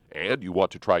something and you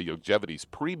want to try Youngevity's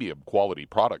premium quality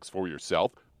products for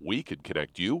yourself, we can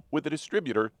connect you with a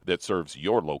distributor that serves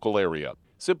your local area.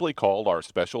 Simply call our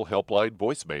special helpline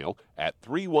voicemail at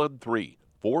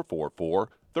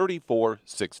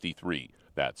 313-444-3463.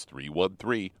 That's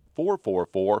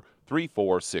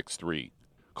 313-444-3463.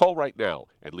 Call right now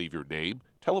and leave your name,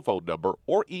 telephone number,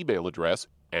 or email address,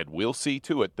 and we'll see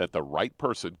to it that the right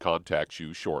person contacts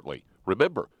you shortly.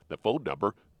 Remember, the phone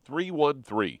number,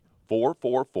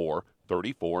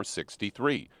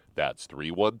 313-444-3463. That's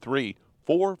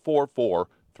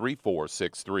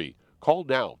 313-444-3463. Call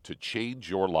now to change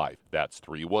your life. That's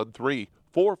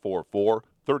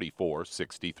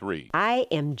 313-444-3463. I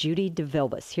am Judy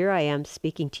DeVilbus. Here I am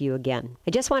speaking to you again. I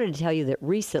just wanted to tell you that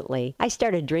recently I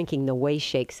started drinking the Whey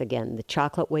Shakes again, the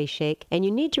chocolate Whey Shake. And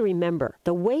you need to remember,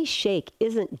 the Whey Shake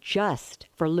isn't just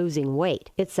for losing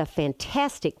weight. It's a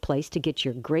fantastic place to get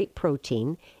your great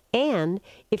protein. And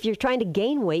if you're trying to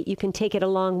gain weight, you can take it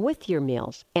along with your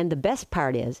meals. And the best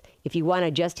part is, if you want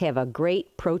to just have a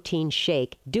great protein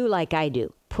shake, do like I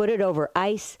do. Put it over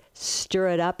ice, stir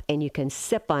it up, and you can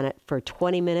sip on it for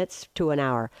 20 minutes to an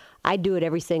hour. I do it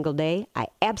every single day. I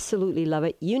absolutely love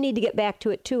it. You need to get back to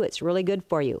it too. It's really good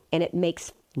for you. And it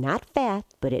makes not fat,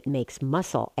 but it makes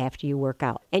muscle after you work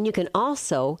out. And you can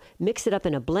also mix it up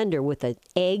in a blender with an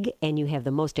egg, and you have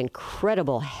the most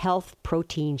incredible health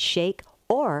protein shake.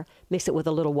 Or mix it with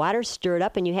a little water, stir it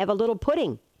up, and you have a little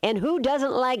pudding. And who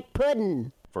doesn't like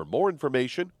pudding? For more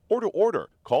information or to order,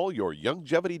 call your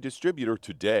Youngevity distributor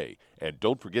today. And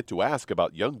don't forget to ask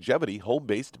about Youngevity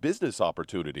home-based business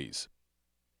opportunities.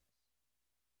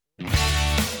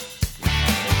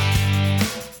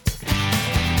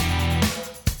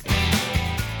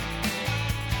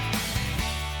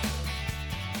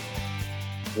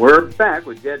 We're back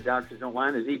with Dead Doctors Don't Lie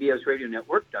on the ZBS Radio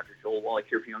Network. Dr. Joel Wallach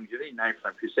here for Youngevity,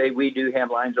 95 Crusade. We do have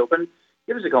lines open.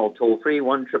 Give us a call toll-free,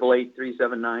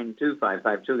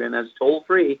 1-888-379-2552. Again, that's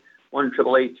toll-free,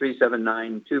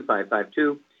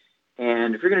 1-888-379-2552.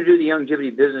 And if you're going to do the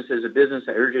Youngevity business as a business,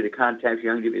 I urge you to contact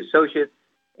your Youngevity associate.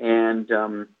 And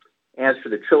as for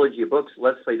the trilogy of books,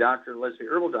 Let's Play Doctor, Let's Play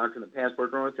Herbal Doctor, and the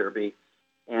Passport Aromatherapy,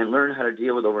 and learn how to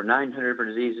deal with over 900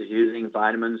 different diseases using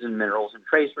vitamins and minerals and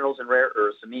trace minerals and rare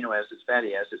earths, amino acids,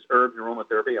 fatty acids, herbs, and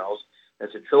aromatherapy oils.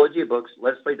 That's a trilogy of books,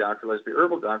 Let's Play Doctor, Let's Play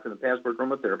Herbal Doctor, and the Passport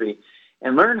Aromatherapy.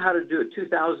 And learn how to do a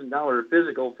 $2,000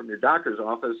 physical from your doctor's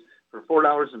office for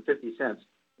 $4.50.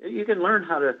 You can learn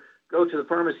how to go to the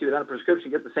pharmacy without a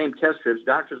prescription, get the same test strips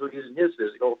doctors will use in his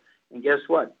physical, and guess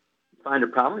what? You find a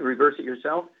problem, you reverse it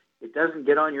yourself. It doesn't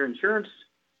get on your insurance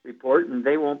report, and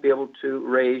they won't be able to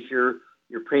raise your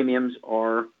premiums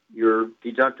or your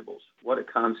deductibles. What a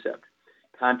concept.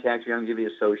 Contact your Youngevity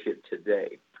associate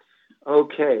today.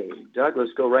 Okay, Doug,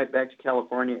 let's go right back to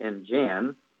California and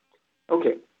Jan.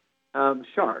 Okay,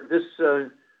 Shar, this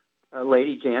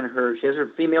lady, Jan, she has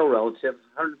her female relative,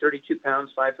 132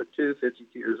 pounds, 5'2",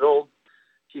 52 years old.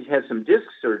 She's had some disc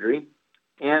surgery,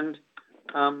 and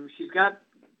she's got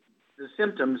the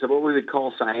symptoms of what we would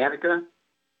call sciatica,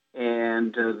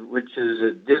 and which is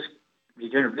a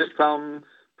degenerative disc problem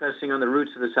pressing on the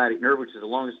roots of the sciatic nerve, which is the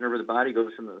longest nerve of the body,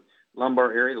 goes from the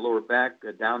lumbar area, the lower back,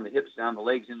 down the hips, down the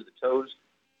legs, into the toes.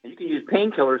 And you can use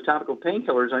painkillers, topical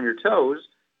painkillers on your toes.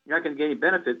 You're not going to get any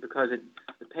benefit because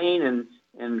the pain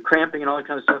and cramping and all that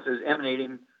kind of stuff is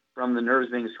emanating from the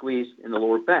nerves being squeezed in the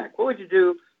lower back. What would you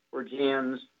do for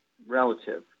Jan's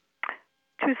relative?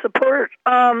 To support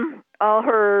all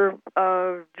her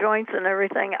joints and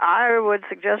everything, I would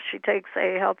suggest she takes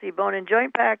a healthy bone and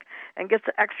joint pack and gets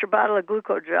an extra bottle of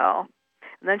glucogel.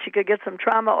 And then she could get some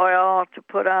trauma oil to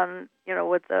put on,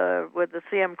 with the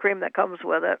CM cream that comes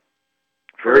with it.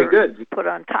 Very good. Put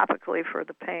on topically for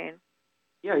the pain.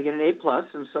 Yeah, you get an A+,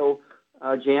 and so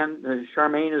Jan,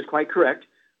 Charmaine is quite correct,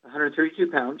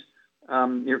 132 pounds.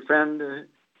 Your friend,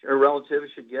 or relative,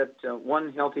 should get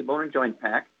one healthy bone and joint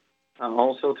pack.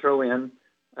 Also throw in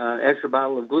extra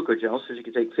bottle of glucogel, so she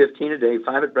can take 15 a day,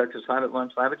 5 at breakfast, 5 at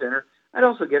lunch, 5 at dinner. I'd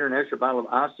also get her an extra bottle of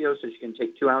osteo, so she can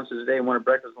take 2 ounces a day, 1 at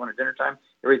breakfast, 1 at dinner time.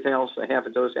 Everything else, a half a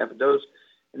dose.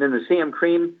 And then the CM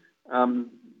cream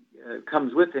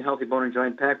comes with the healthy bone and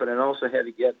joint pack, but I'd also have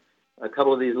you get a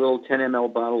couple of these little 10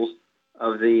 ml bottles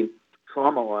of the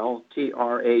trauma oil,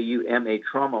 TRAUMA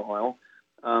trauma oil.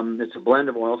 It's a blend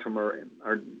of oils from our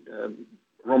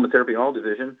aromatherapy oil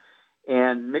division,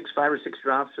 and mix 5 or 6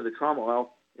 drops of the trauma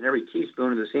oil in every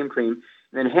teaspoon of the CM cream,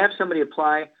 and then have somebody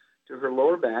apply to her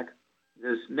lower back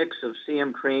this mix of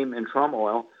CM cream and trauma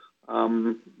oil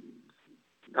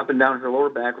up and down her lower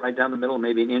back, right down the middle,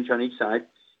 maybe an inch on each side.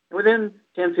 And within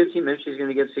 10, 15 minutes, she's going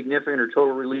to get significant or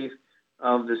total relief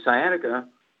of the sciatica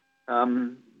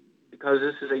because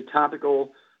this is a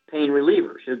topical pain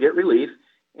reliever. She'll get relief,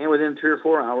 and within 3 or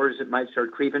 4 hours, it might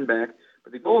start creeping back.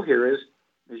 But the goal here is,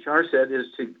 as Shar said, is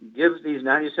to give these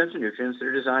 90 essential nutrients that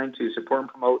are designed to support and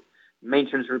promote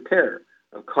maintenance repair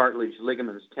of cartilage,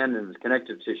 ligaments, tendons,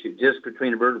 connective tissue, disc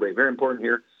between the vertebrae, very important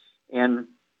here, and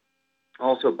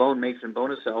also bone matrix and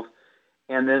bone itself.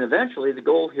 And then eventually the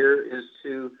goal here is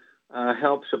to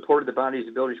help support the body's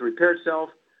ability to repair itself,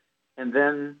 and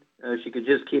then she could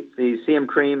just keep the CM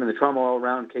cream and the trauma oil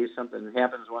around in case something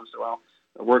happens once in a while.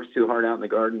 It works too hard out in the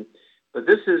garden. But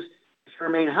this is,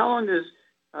 Charmaine, how long does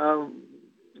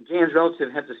Jan's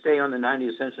relative have to stay on the 90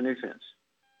 essential nutrients?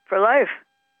 For life.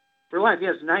 For life,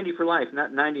 yes, 90 for life,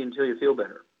 not 90 until you feel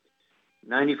better.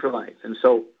 90 for life. And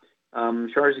so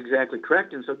Char is exactly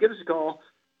correct. And so give us a call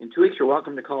in 2 weeks. You're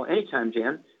welcome to call anytime,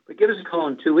 Jan. But give us a call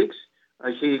in 2 weeks.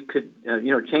 She could,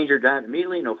 change her diet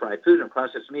immediately. No fried food, no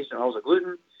processed meats, no oils of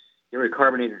gluten. Get rid of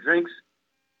carbonated drinks.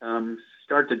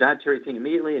 Start the dietary thing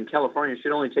immediately. In California, it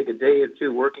should only take a day or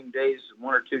 2 working days,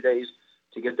 1 or 2 days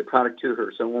to get the product to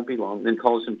her. So it won't be long. Then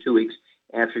call us in 2 weeks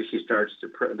after she starts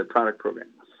the product program.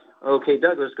 Okay,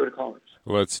 Doug, let's go to callers.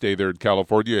 Let's stay there in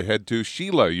California. Head to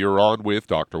Sheila. You're on with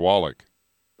Dr. Wallach.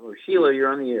 Oh, Sheila,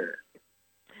 you're on the air.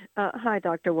 Hi,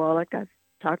 Dr. Wallach. I've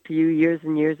talked to you years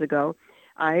and years ago.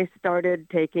 I started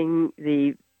taking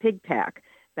the pig pack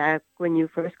back when you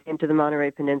first came to the Monterey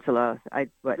Peninsula,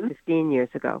 15 years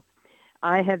ago.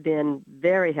 I have been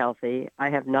very healthy.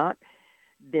 I have not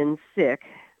been sick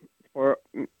for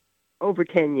over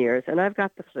 10 years, and I've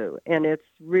got the flu, and it's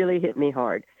really hit me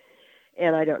hard.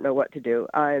 And I don't know what to do.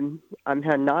 I'm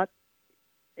not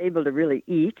able to really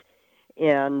eat,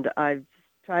 and I've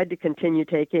tried to continue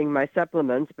taking my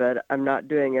supplements, but I'm not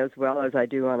doing as well as I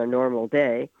do on a normal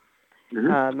day.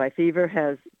 Mm-hmm. My fever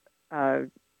has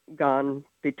gone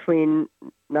between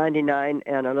 99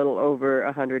 and a little over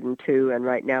 102, and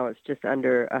right now it's just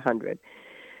under 100.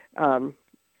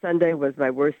 Sunday was my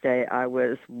worst day. I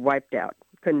was wiped out.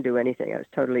 Couldn't do anything. I was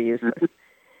totally useless.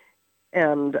 Mm-hmm.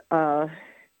 And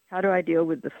how do I deal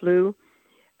with the flu?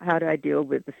 How do I deal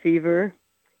with the fever?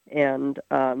 And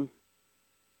I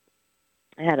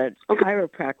had a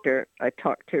chiropractor I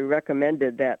talked to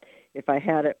recommended that if I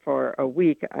had it for a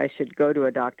week, I should go to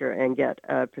a doctor and get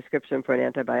a prescription for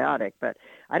an antibiotic. But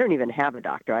I don't even have a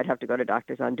doctor. I'd have to go to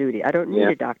doctors on duty. I don't need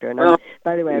a doctor. And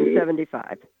by the way, I'm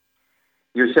 75.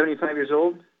 You're 75 years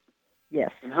old?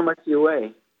 Yes. And how much do you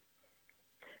weigh?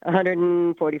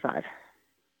 145.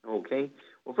 Okay.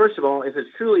 Well, first of all, if it's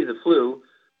truly the flu,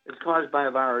 it's caused by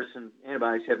a virus, and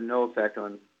antibiotics have no effect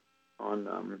on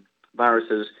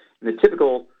viruses. And the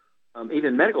typical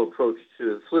even medical approach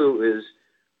to the flu is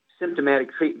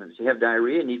symptomatic treatments. You have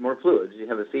diarrhea, you need more fluids. You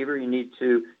have a fever, you need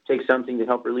to take something to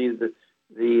help relieve the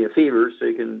fever so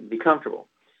you can be comfortable.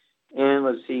 And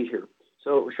let's see here.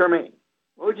 So, Charmaine,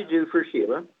 what would you do for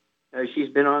Sheila? She's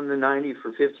been on the 90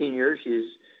 for 15 years.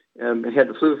 She's had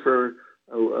the flu for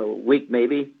a week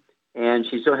maybe, and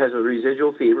she still has a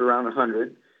residual fever around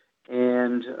 100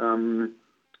 and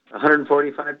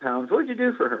 145 pounds. What would you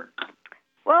do for her?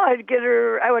 Well, I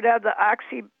would add the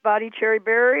Oxy Body Cherry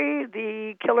Berry,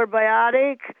 the Killer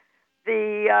Biotic,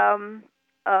 the,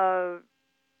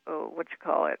 what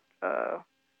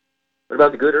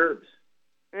about the good herbs?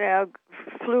 Yeah,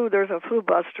 there's a flu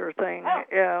buster thing,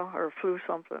 or flu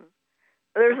something.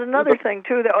 There's another thing,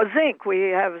 too, zinc. We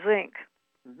have zinc.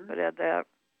 I'd add that.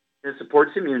 It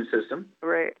supports the immune system.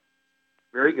 Right.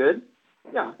 Very good.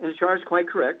 Yeah, and Char's quite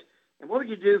correct. And what would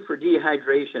you do for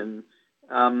dehydration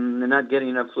and not getting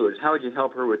enough fluids? How would you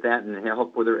help her with that and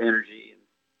help with her energy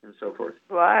and so forth?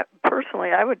 Well, I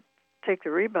would take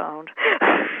the Rebound.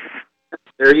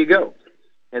 There you go.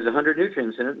 It has 100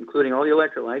 nutrients in it, including all the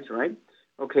electrolytes, right?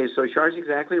 Okay, so Char's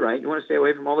exactly right. You want to stay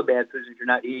away from all the bad foods if you're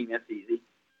not eating. That's easy.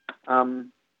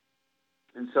 And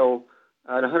so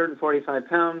at 145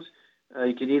 pounds,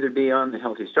 you could either be on the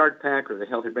Healthy Start Pack or the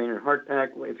Healthy Brain and Heart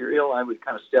Pack. If you're ill, I would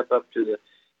kind of step up to the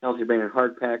Healthy Brain and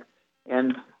Heart Pack.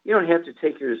 And you don't have to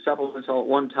take your supplements all at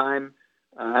one time.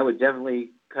 I would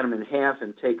definitely cut them in half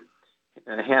and take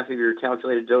half of your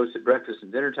calculated dose at breakfast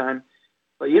and dinner time.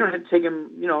 But you don't have to take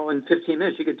them, in 15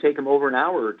 minutes. You could take them over an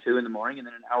hour or two in the morning and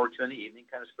then an hour or two in the evening,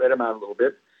 kind of spread them out a little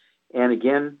bit. And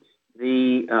again,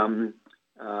 the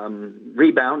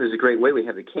Rebound is a great way. We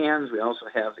have the cans. We also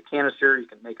have the canister. You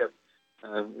can make up,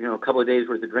 a couple of days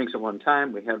worth of drinks at one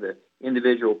time. We have the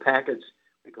individual packets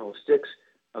we call sticks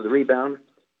of the Rebound.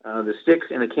 The sticks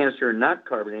in the canister are not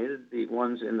carbonated. The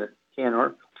ones in the can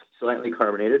are slightly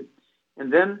carbonated.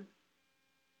 And then,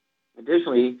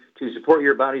 additionally, to support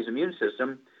your body's immune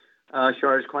system,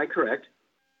 Char is quite correct.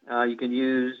 You can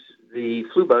use the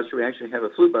Flu Buster. We actually have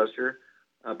a Flu Buster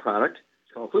product.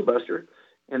 It's called Flu Buster.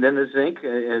 And then the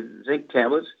zinc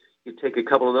tablets. You take a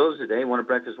couple of those a day, one at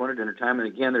breakfast, one at dinner time, and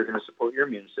again, they're going to support your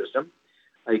immune system.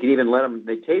 You can even let them,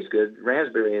 they taste good,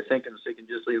 raspberry, I think, and so you can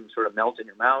just leave them sort of melt in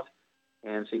your mouth,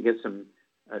 and so you get some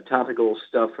topical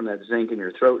stuff from that zinc in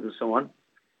your throat and so on.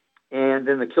 And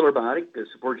then the Killer Biotic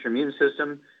supports your immune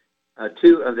system.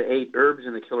 2 of the 8 herbs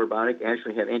in the Killer Biotic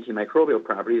actually have antimicrobial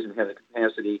properties and have the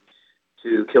capacity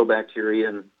to kill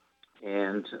bacteria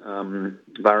and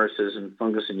viruses and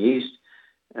fungus and yeast.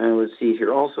 And let's see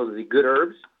here. Also, the good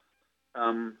herbs.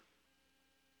 You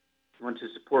want to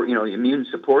support, immune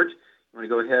support. You want to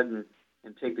go ahead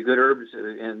and take the good herbs,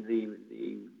 and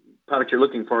the product you're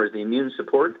looking for is the immune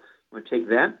support. You want to take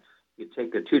that. You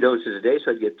take 2 doses a day,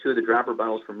 so I'd get 2 of the dropper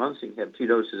bottles per month, so you can have 2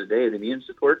 doses a day of the immune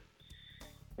support.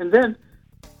 And then,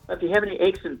 if you have any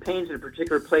aches and pains in a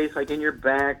particular place, like in your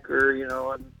back or,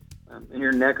 in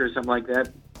your neck or something like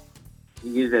that,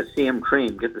 you use that CM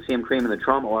cream. Get the CM cream in the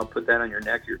trauma oil, put that on your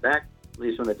neck or your back,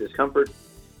 release some of that discomfort.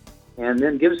 And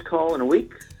then give us a call in a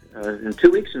week, in 2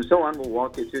 weeks, and so on. We'll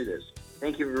walk you through this.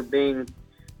 Thank you for being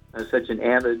such an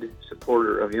avid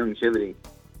supporter of Youngevity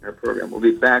in our program. We'll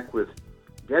be back with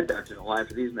Dead Doctors Live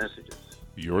for these messages.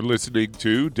 You're listening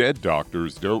to Dead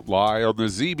Doctors Don't Lie on the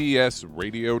ZBS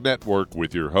Radio Network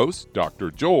with your host,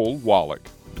 Dr. Joel Wallach.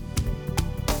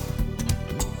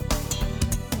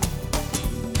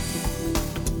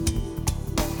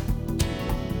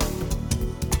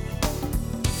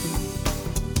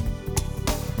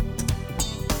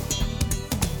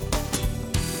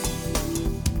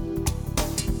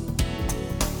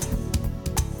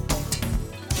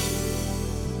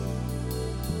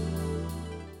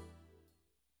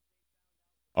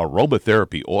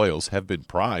 Aromatherapy oils have been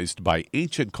prized by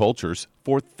ancient cultures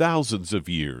for thousands of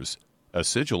years.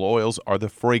 Essential oils are the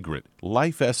fragrant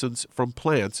life essence from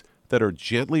plants that are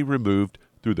gently removed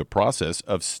through the process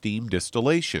of steam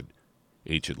distillation.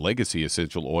 Ancient Legacy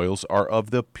essential oils are of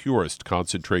the purest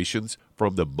concentrations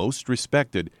from the most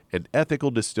respected and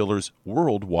ethical distillers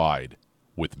worldwide,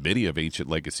 with many of Ancient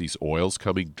Legacy's oils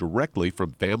coming directly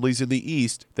from families in the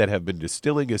East that have been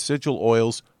distilling essential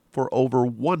oils for over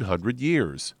 100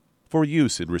 years, for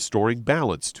use in restoring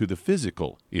balance to the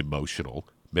physical, emotional,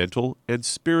 mental, and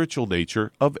spiritual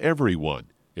nature of everyone.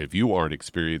 If you aren't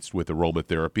experienced with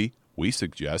aromatherapy, we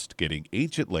suggest getting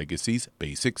Ancient Legacy's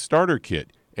Basic Starter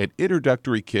Kit, an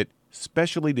introductory kit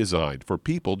specially designed for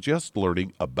people just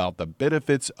learning about the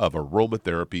benefits of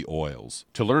aromatherapy oils.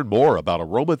 To learn more about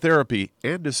aromatherapy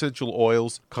and essential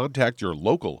oils, contact your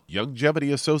local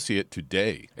Youngevity associate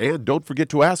today. And don't forget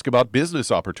to ask about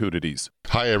business opportunities.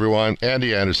 Hi everyone,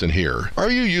 Andy Anderson here.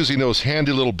 Are you using those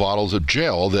handy little bottles of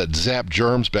gel that zap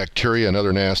germs, bacteria, and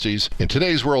other nasties? In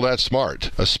today's world, that's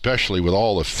smart, especially with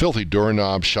all the filthy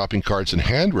doorknobs, shopping carts, and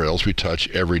handrails we touch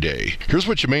every day. Here's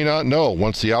what you may not know.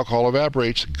 Once the alcohol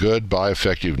evaporates, goodbye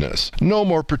effectiveness. No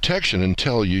more protection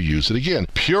until you use it again.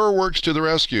 PureWorks to the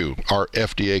rescue. Our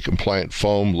FDA-compliant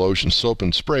foam, lotion, soap,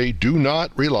 and spray do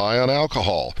not rely on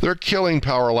alcohol. Their killing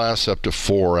power lasts up to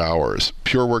 4 hours.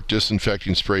 PureWorks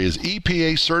disinfecting spray is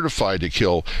EPA certified to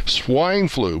kill swine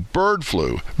flu, bird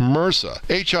flu, MRSA,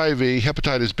 HIV,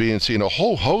 hepatitis B and C, and a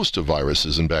whole host of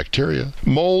viruses and bacteria.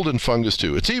 Mold and fungus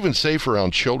too. It's even safe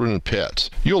around children and pets.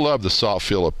 You'll love the soft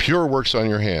feel of PureWorks on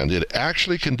your hand. It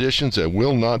actually conditions and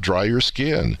will not dry your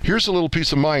skin. Here's a little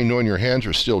peace of mind knowing your hands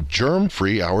are still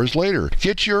germ-free hours later.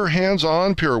 Get your hands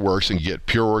on PureWorks and get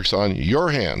PureWorks on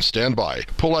your hands. Stand by.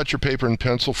 Pull out your paper and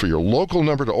pencil for your local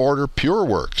number to order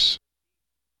PureWorks.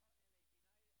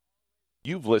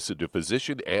 You've listened to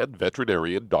physician and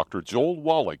veterinarian Dr. Joel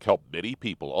Wallach help many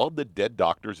people on the Dead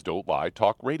Doctors Don't Lie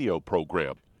talk radio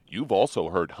program. You've also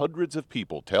heard hundreds of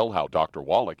people tell how Dr.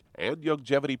 Wallach and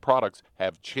Youngevity products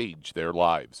have changed their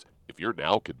lives. If you're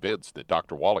now convinced that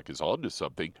Dr. Wallach is onto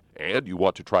something and you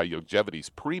want to try Youngevity's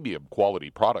premium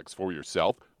quality products for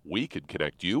yourself, we can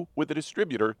connect you with a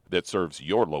distributor that serves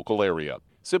your local area.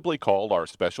 Simply call our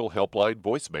special helpline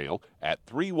voicemail at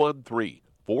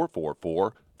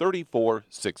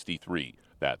 313-444-3463.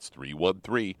 That's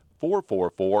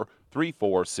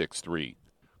 313-444-3463.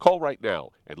 Call right now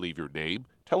and leave your name,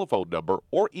 telephone number,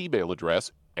 or email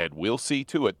address, and we'll see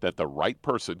to it that the right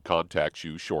person contacts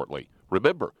you shortly.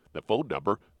 Remember, the phone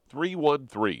number,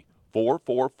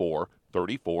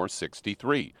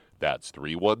 313-444-3463. That's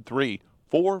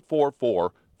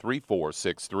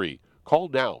 313-444-3463. Call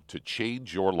now to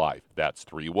change your life. That's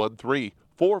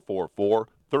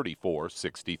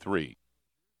 313-444-3463.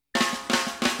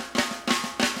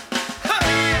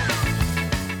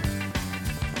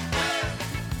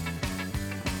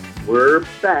 We're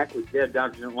back with Dead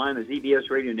Doctors Don't Lie on the ZBS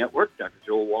Radio Network. Dr.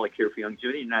 Joel Wallach here for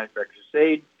Youngevity, United for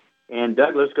Crusade. And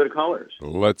Doug, let's go to callers.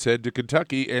 Let's head to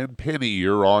Kentucky, and Penny,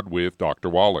 you're on with Dr.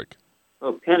 Wallach.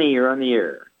 Oh, Penny, you're on the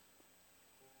air.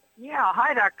 Yeah,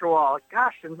 hi, Dr. Wallach.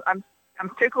 Gosh, I'm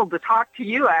tickled to talk to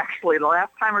you, actually. The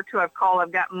last time or two I've called,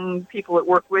 I've gotten people that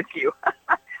work with you.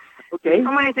 Okay.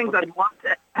 So many things I would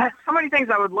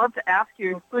love to ask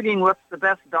you, including what's the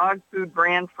best dog food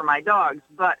brand for my dogs.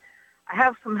 But I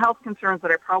have some health concerns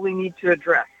that I probably need to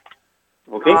address.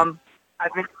 Okay.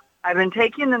 I've been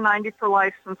taking the 90 for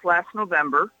Life since last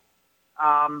November.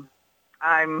 I'm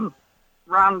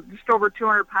around just over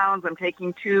 200 pounds. I'm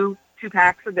taking two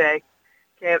packs a day.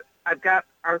 Okay,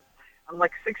 I'm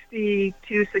like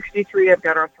 62, 63. I've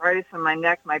got arthritis in my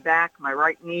neck, my back, my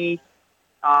right knee,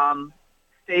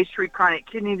 stage 3 chronic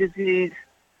kidney disease,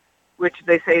 which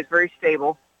they say is very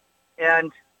stable.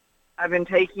 And I've been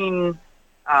taking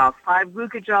 5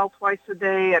 glucogel twice a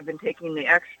day. I've been taking the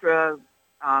extra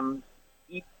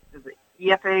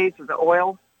EFAs, or the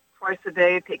oil, twice a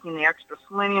day, taking the extra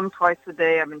selenium twice a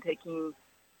day. I've been taking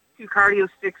 2 cardio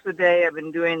sticks a day. I've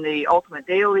been doing the Ultimate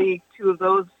Daily, 2 of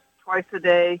those twice a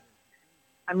day.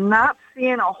 I'm not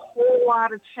seeing a whole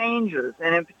lot of changes,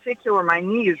 and in particular, my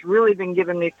knee has really been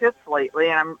giving me fits lately,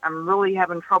 and I'm really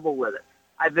having trouble with it.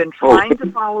 I've been trying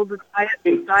to follow the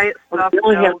diet stuff.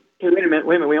 Wait a minute.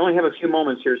 We only have a few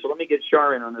moments here, so let me get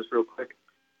Shar in on this real quick.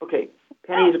 Okay,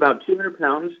 Penny is about 200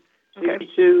 pounds,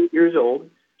 62 years old.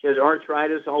 She has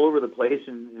arthritis all over the place,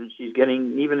 and she's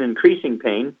getting even increasing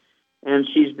pain. And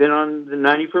she's been on the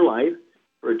 90 for Life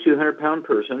for a 200-pound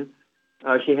person.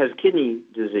 She has kidney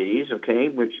disease, okay,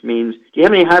 which means, do you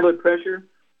have any high blood pressure?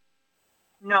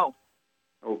 No.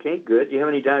 Okay, good. Do you have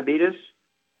any diabetes?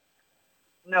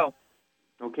 No.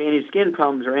 Okay, any skin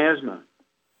problems or asthma?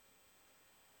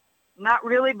 Not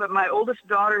really, but my oldest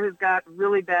daughter has got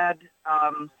really bad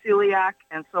celiac,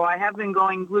 and so I have been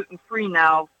going gluten-free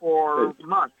now for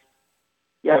months.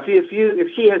 Yeah, if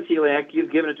she has celiac,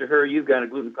 you've given it to her, you've got a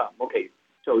gluten problem. Okay,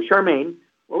 so Charmaine,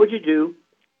 what would you do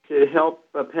to help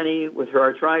Penny with her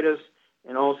arthritis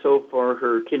and also for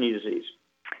her kidney disease?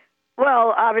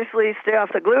 Well, obviously, stay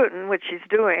off the gluten, which she's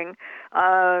doing.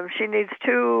 She needs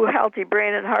 2 healthy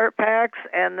brain and heart packs,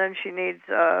 and then she needs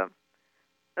an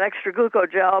extra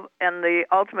glucogel and the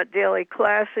Ultimate Daily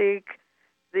Classic,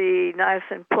 the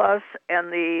Niacin Plus,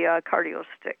 and the cardio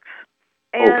sticks.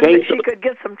 And she could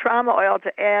get some trauma oil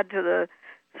to add to the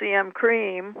CM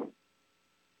cream.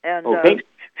 And, okay.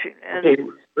 And okay.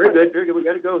 Very good. Very good. We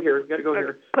got to go here.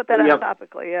 Put that on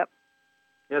topically. Yep.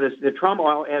 Yeah. The trauma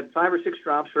oil. Add 5 or 6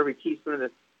 drops for every teaspoon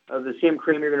of the same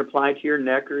cream you're going to apply to your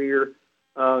neck or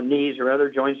your knees or other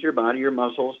joints of your body, your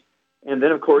muscles. And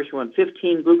then, of course, you want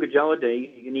 15 glucogel a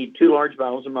day. You need 2 large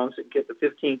bottles a month to get the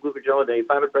 15 glucogel a day,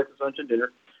 5 at breakfast, lunch, and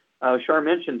dinner. Char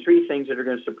mentioned 3 things that are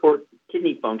going to support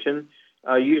kidney function.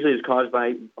 Usually it's caused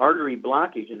by artery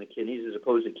blockage in the kidneys as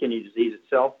opposed to kidney disease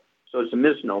itself. So it's a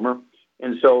misnomer.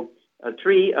 And so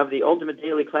 3 of the Ultimate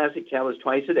Daily Classic tablets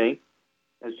twice a day.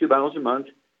 That's 2 bottles a month.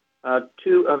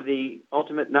 2 of the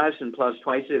Ultimate Niacin Plus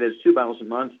twice a day. That's 2 bottles a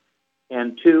month.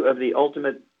 And 2 of the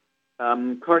Ultimate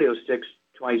Cardio Sticks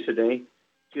twice a day.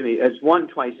 Excuse me, it's 1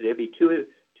 twice a day. It'd be 2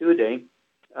 a day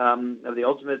of the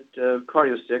Ultimate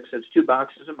Cardio Sticks. That's 2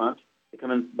 boxes a month. They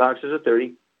come in boxes of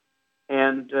 30.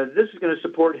 And this is going to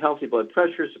support healthy blood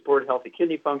pressure, support healthy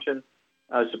kidney function,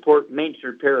 support maintenance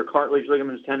repair of cartilage,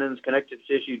 ligaments, tendons, connective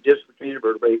tissue, discs between your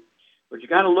vertebrae. But you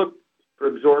got to look for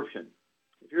absorption.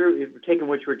 If you're taking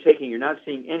what you're taking, you're not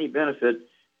seeing any benefit.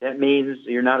 That means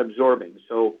you're not absorbing.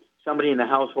 So somebody in the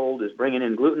household is bringing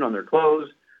in gluten on their clothes,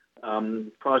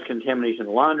 cross-contamination in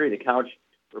the laundry, the couch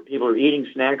where people are eating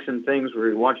snacks and things, where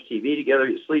you watch TV together,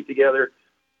 you sleep together,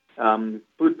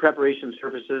 food preparation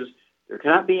surfaces. There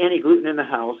cannot be any gluten in the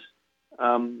house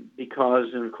because,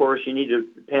 and of course, you need to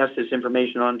pass this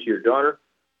information on to your daughter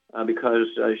because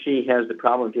she has the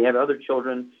problem. If you have other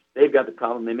children, they've got the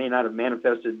problem. They may not have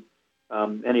manifested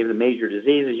any of the major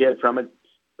diseases yet from it,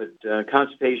 but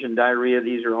constipation, diarrhea,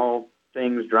 these are all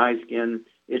things, dry skin,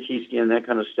 itchy skin, that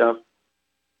kind of stuff.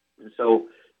 And so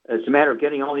it's a matter of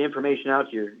getting all the information out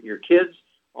to your kids,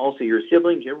 also your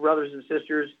siblings, your brothers and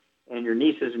sisters, and your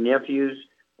nieces and nephews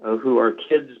who are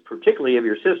kids, particularly of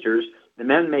your sisters. The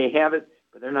men may have it,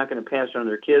 but they're not going to pass it on to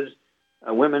their kids.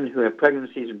 Women who have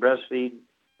pregnancies and breastfeed,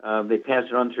 they pass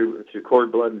it on through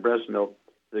cord blood and breast milk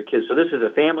to their kids. So this is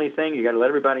a family thing. You got to let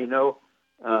everybody know.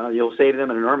 You'll save them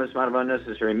an enormous amount of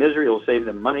unnecessary misery. You'll save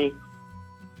them money,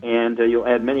 and you'll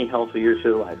add many healthy years to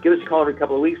their life. Give us a call every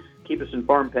couple of weeks. Keep us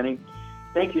informed, Penny.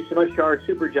 Thank you so much, Char.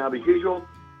 Super job as usual.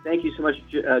 Thank you so much,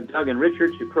 Doug and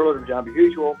Richard. Superlative job as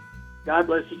usual. God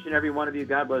bless each and every one of you.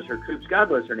 God bless our troops. God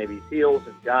bless our Navy SEALs.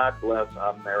 And God bless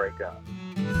America.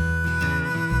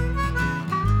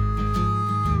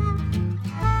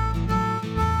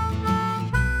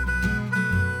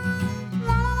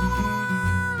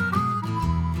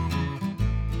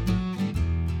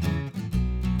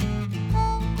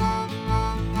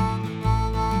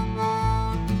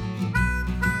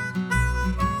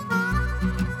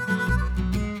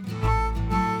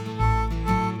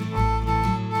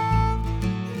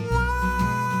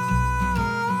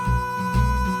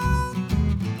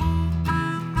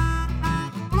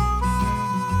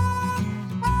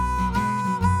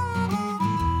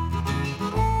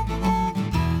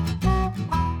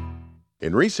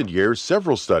 In recent years,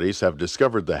 several studies have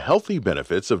discovered the healthy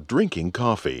benefits of drinking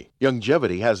coffee.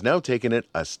 Youngevity has now taken it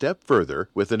a step further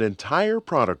with an entire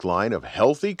product line of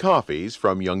healthy coffees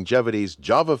from Youngevity's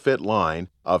JavaFit line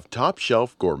of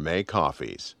top-shelf gourmet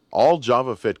coffees. All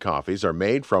JavaFit coffees are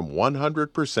made from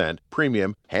 100%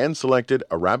 premium, hand-selected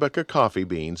Arabica coffee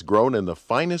beans grown in the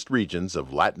finest regions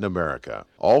of Latin America,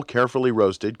 all carefully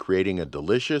roasted, creating a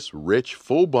delicious, rich,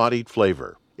 full-bodied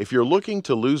flavor. If you're looking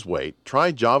to lose weight,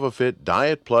 try JavaFit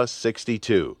Diet Plus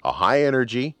 62, a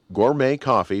high-energy, gourmet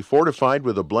coffee fortified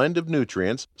with a blend of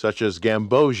nutrients such as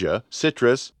gambosia,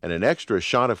 citrus, and an extra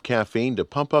shot of caffeine to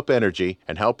pump up energy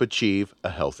and help achieve a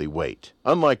healthy weight.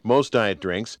 Unlike most diet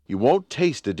drinks, you won't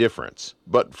taste a difference.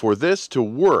 But for this to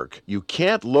work, you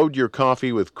can't load your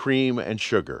coffee with cream and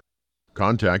sugar.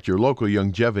 Contact your local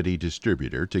Youngevity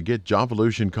distributor to get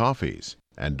Jovolution coffees.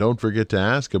 And don't forget to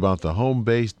ask about the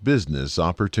home-based business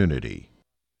opportunity.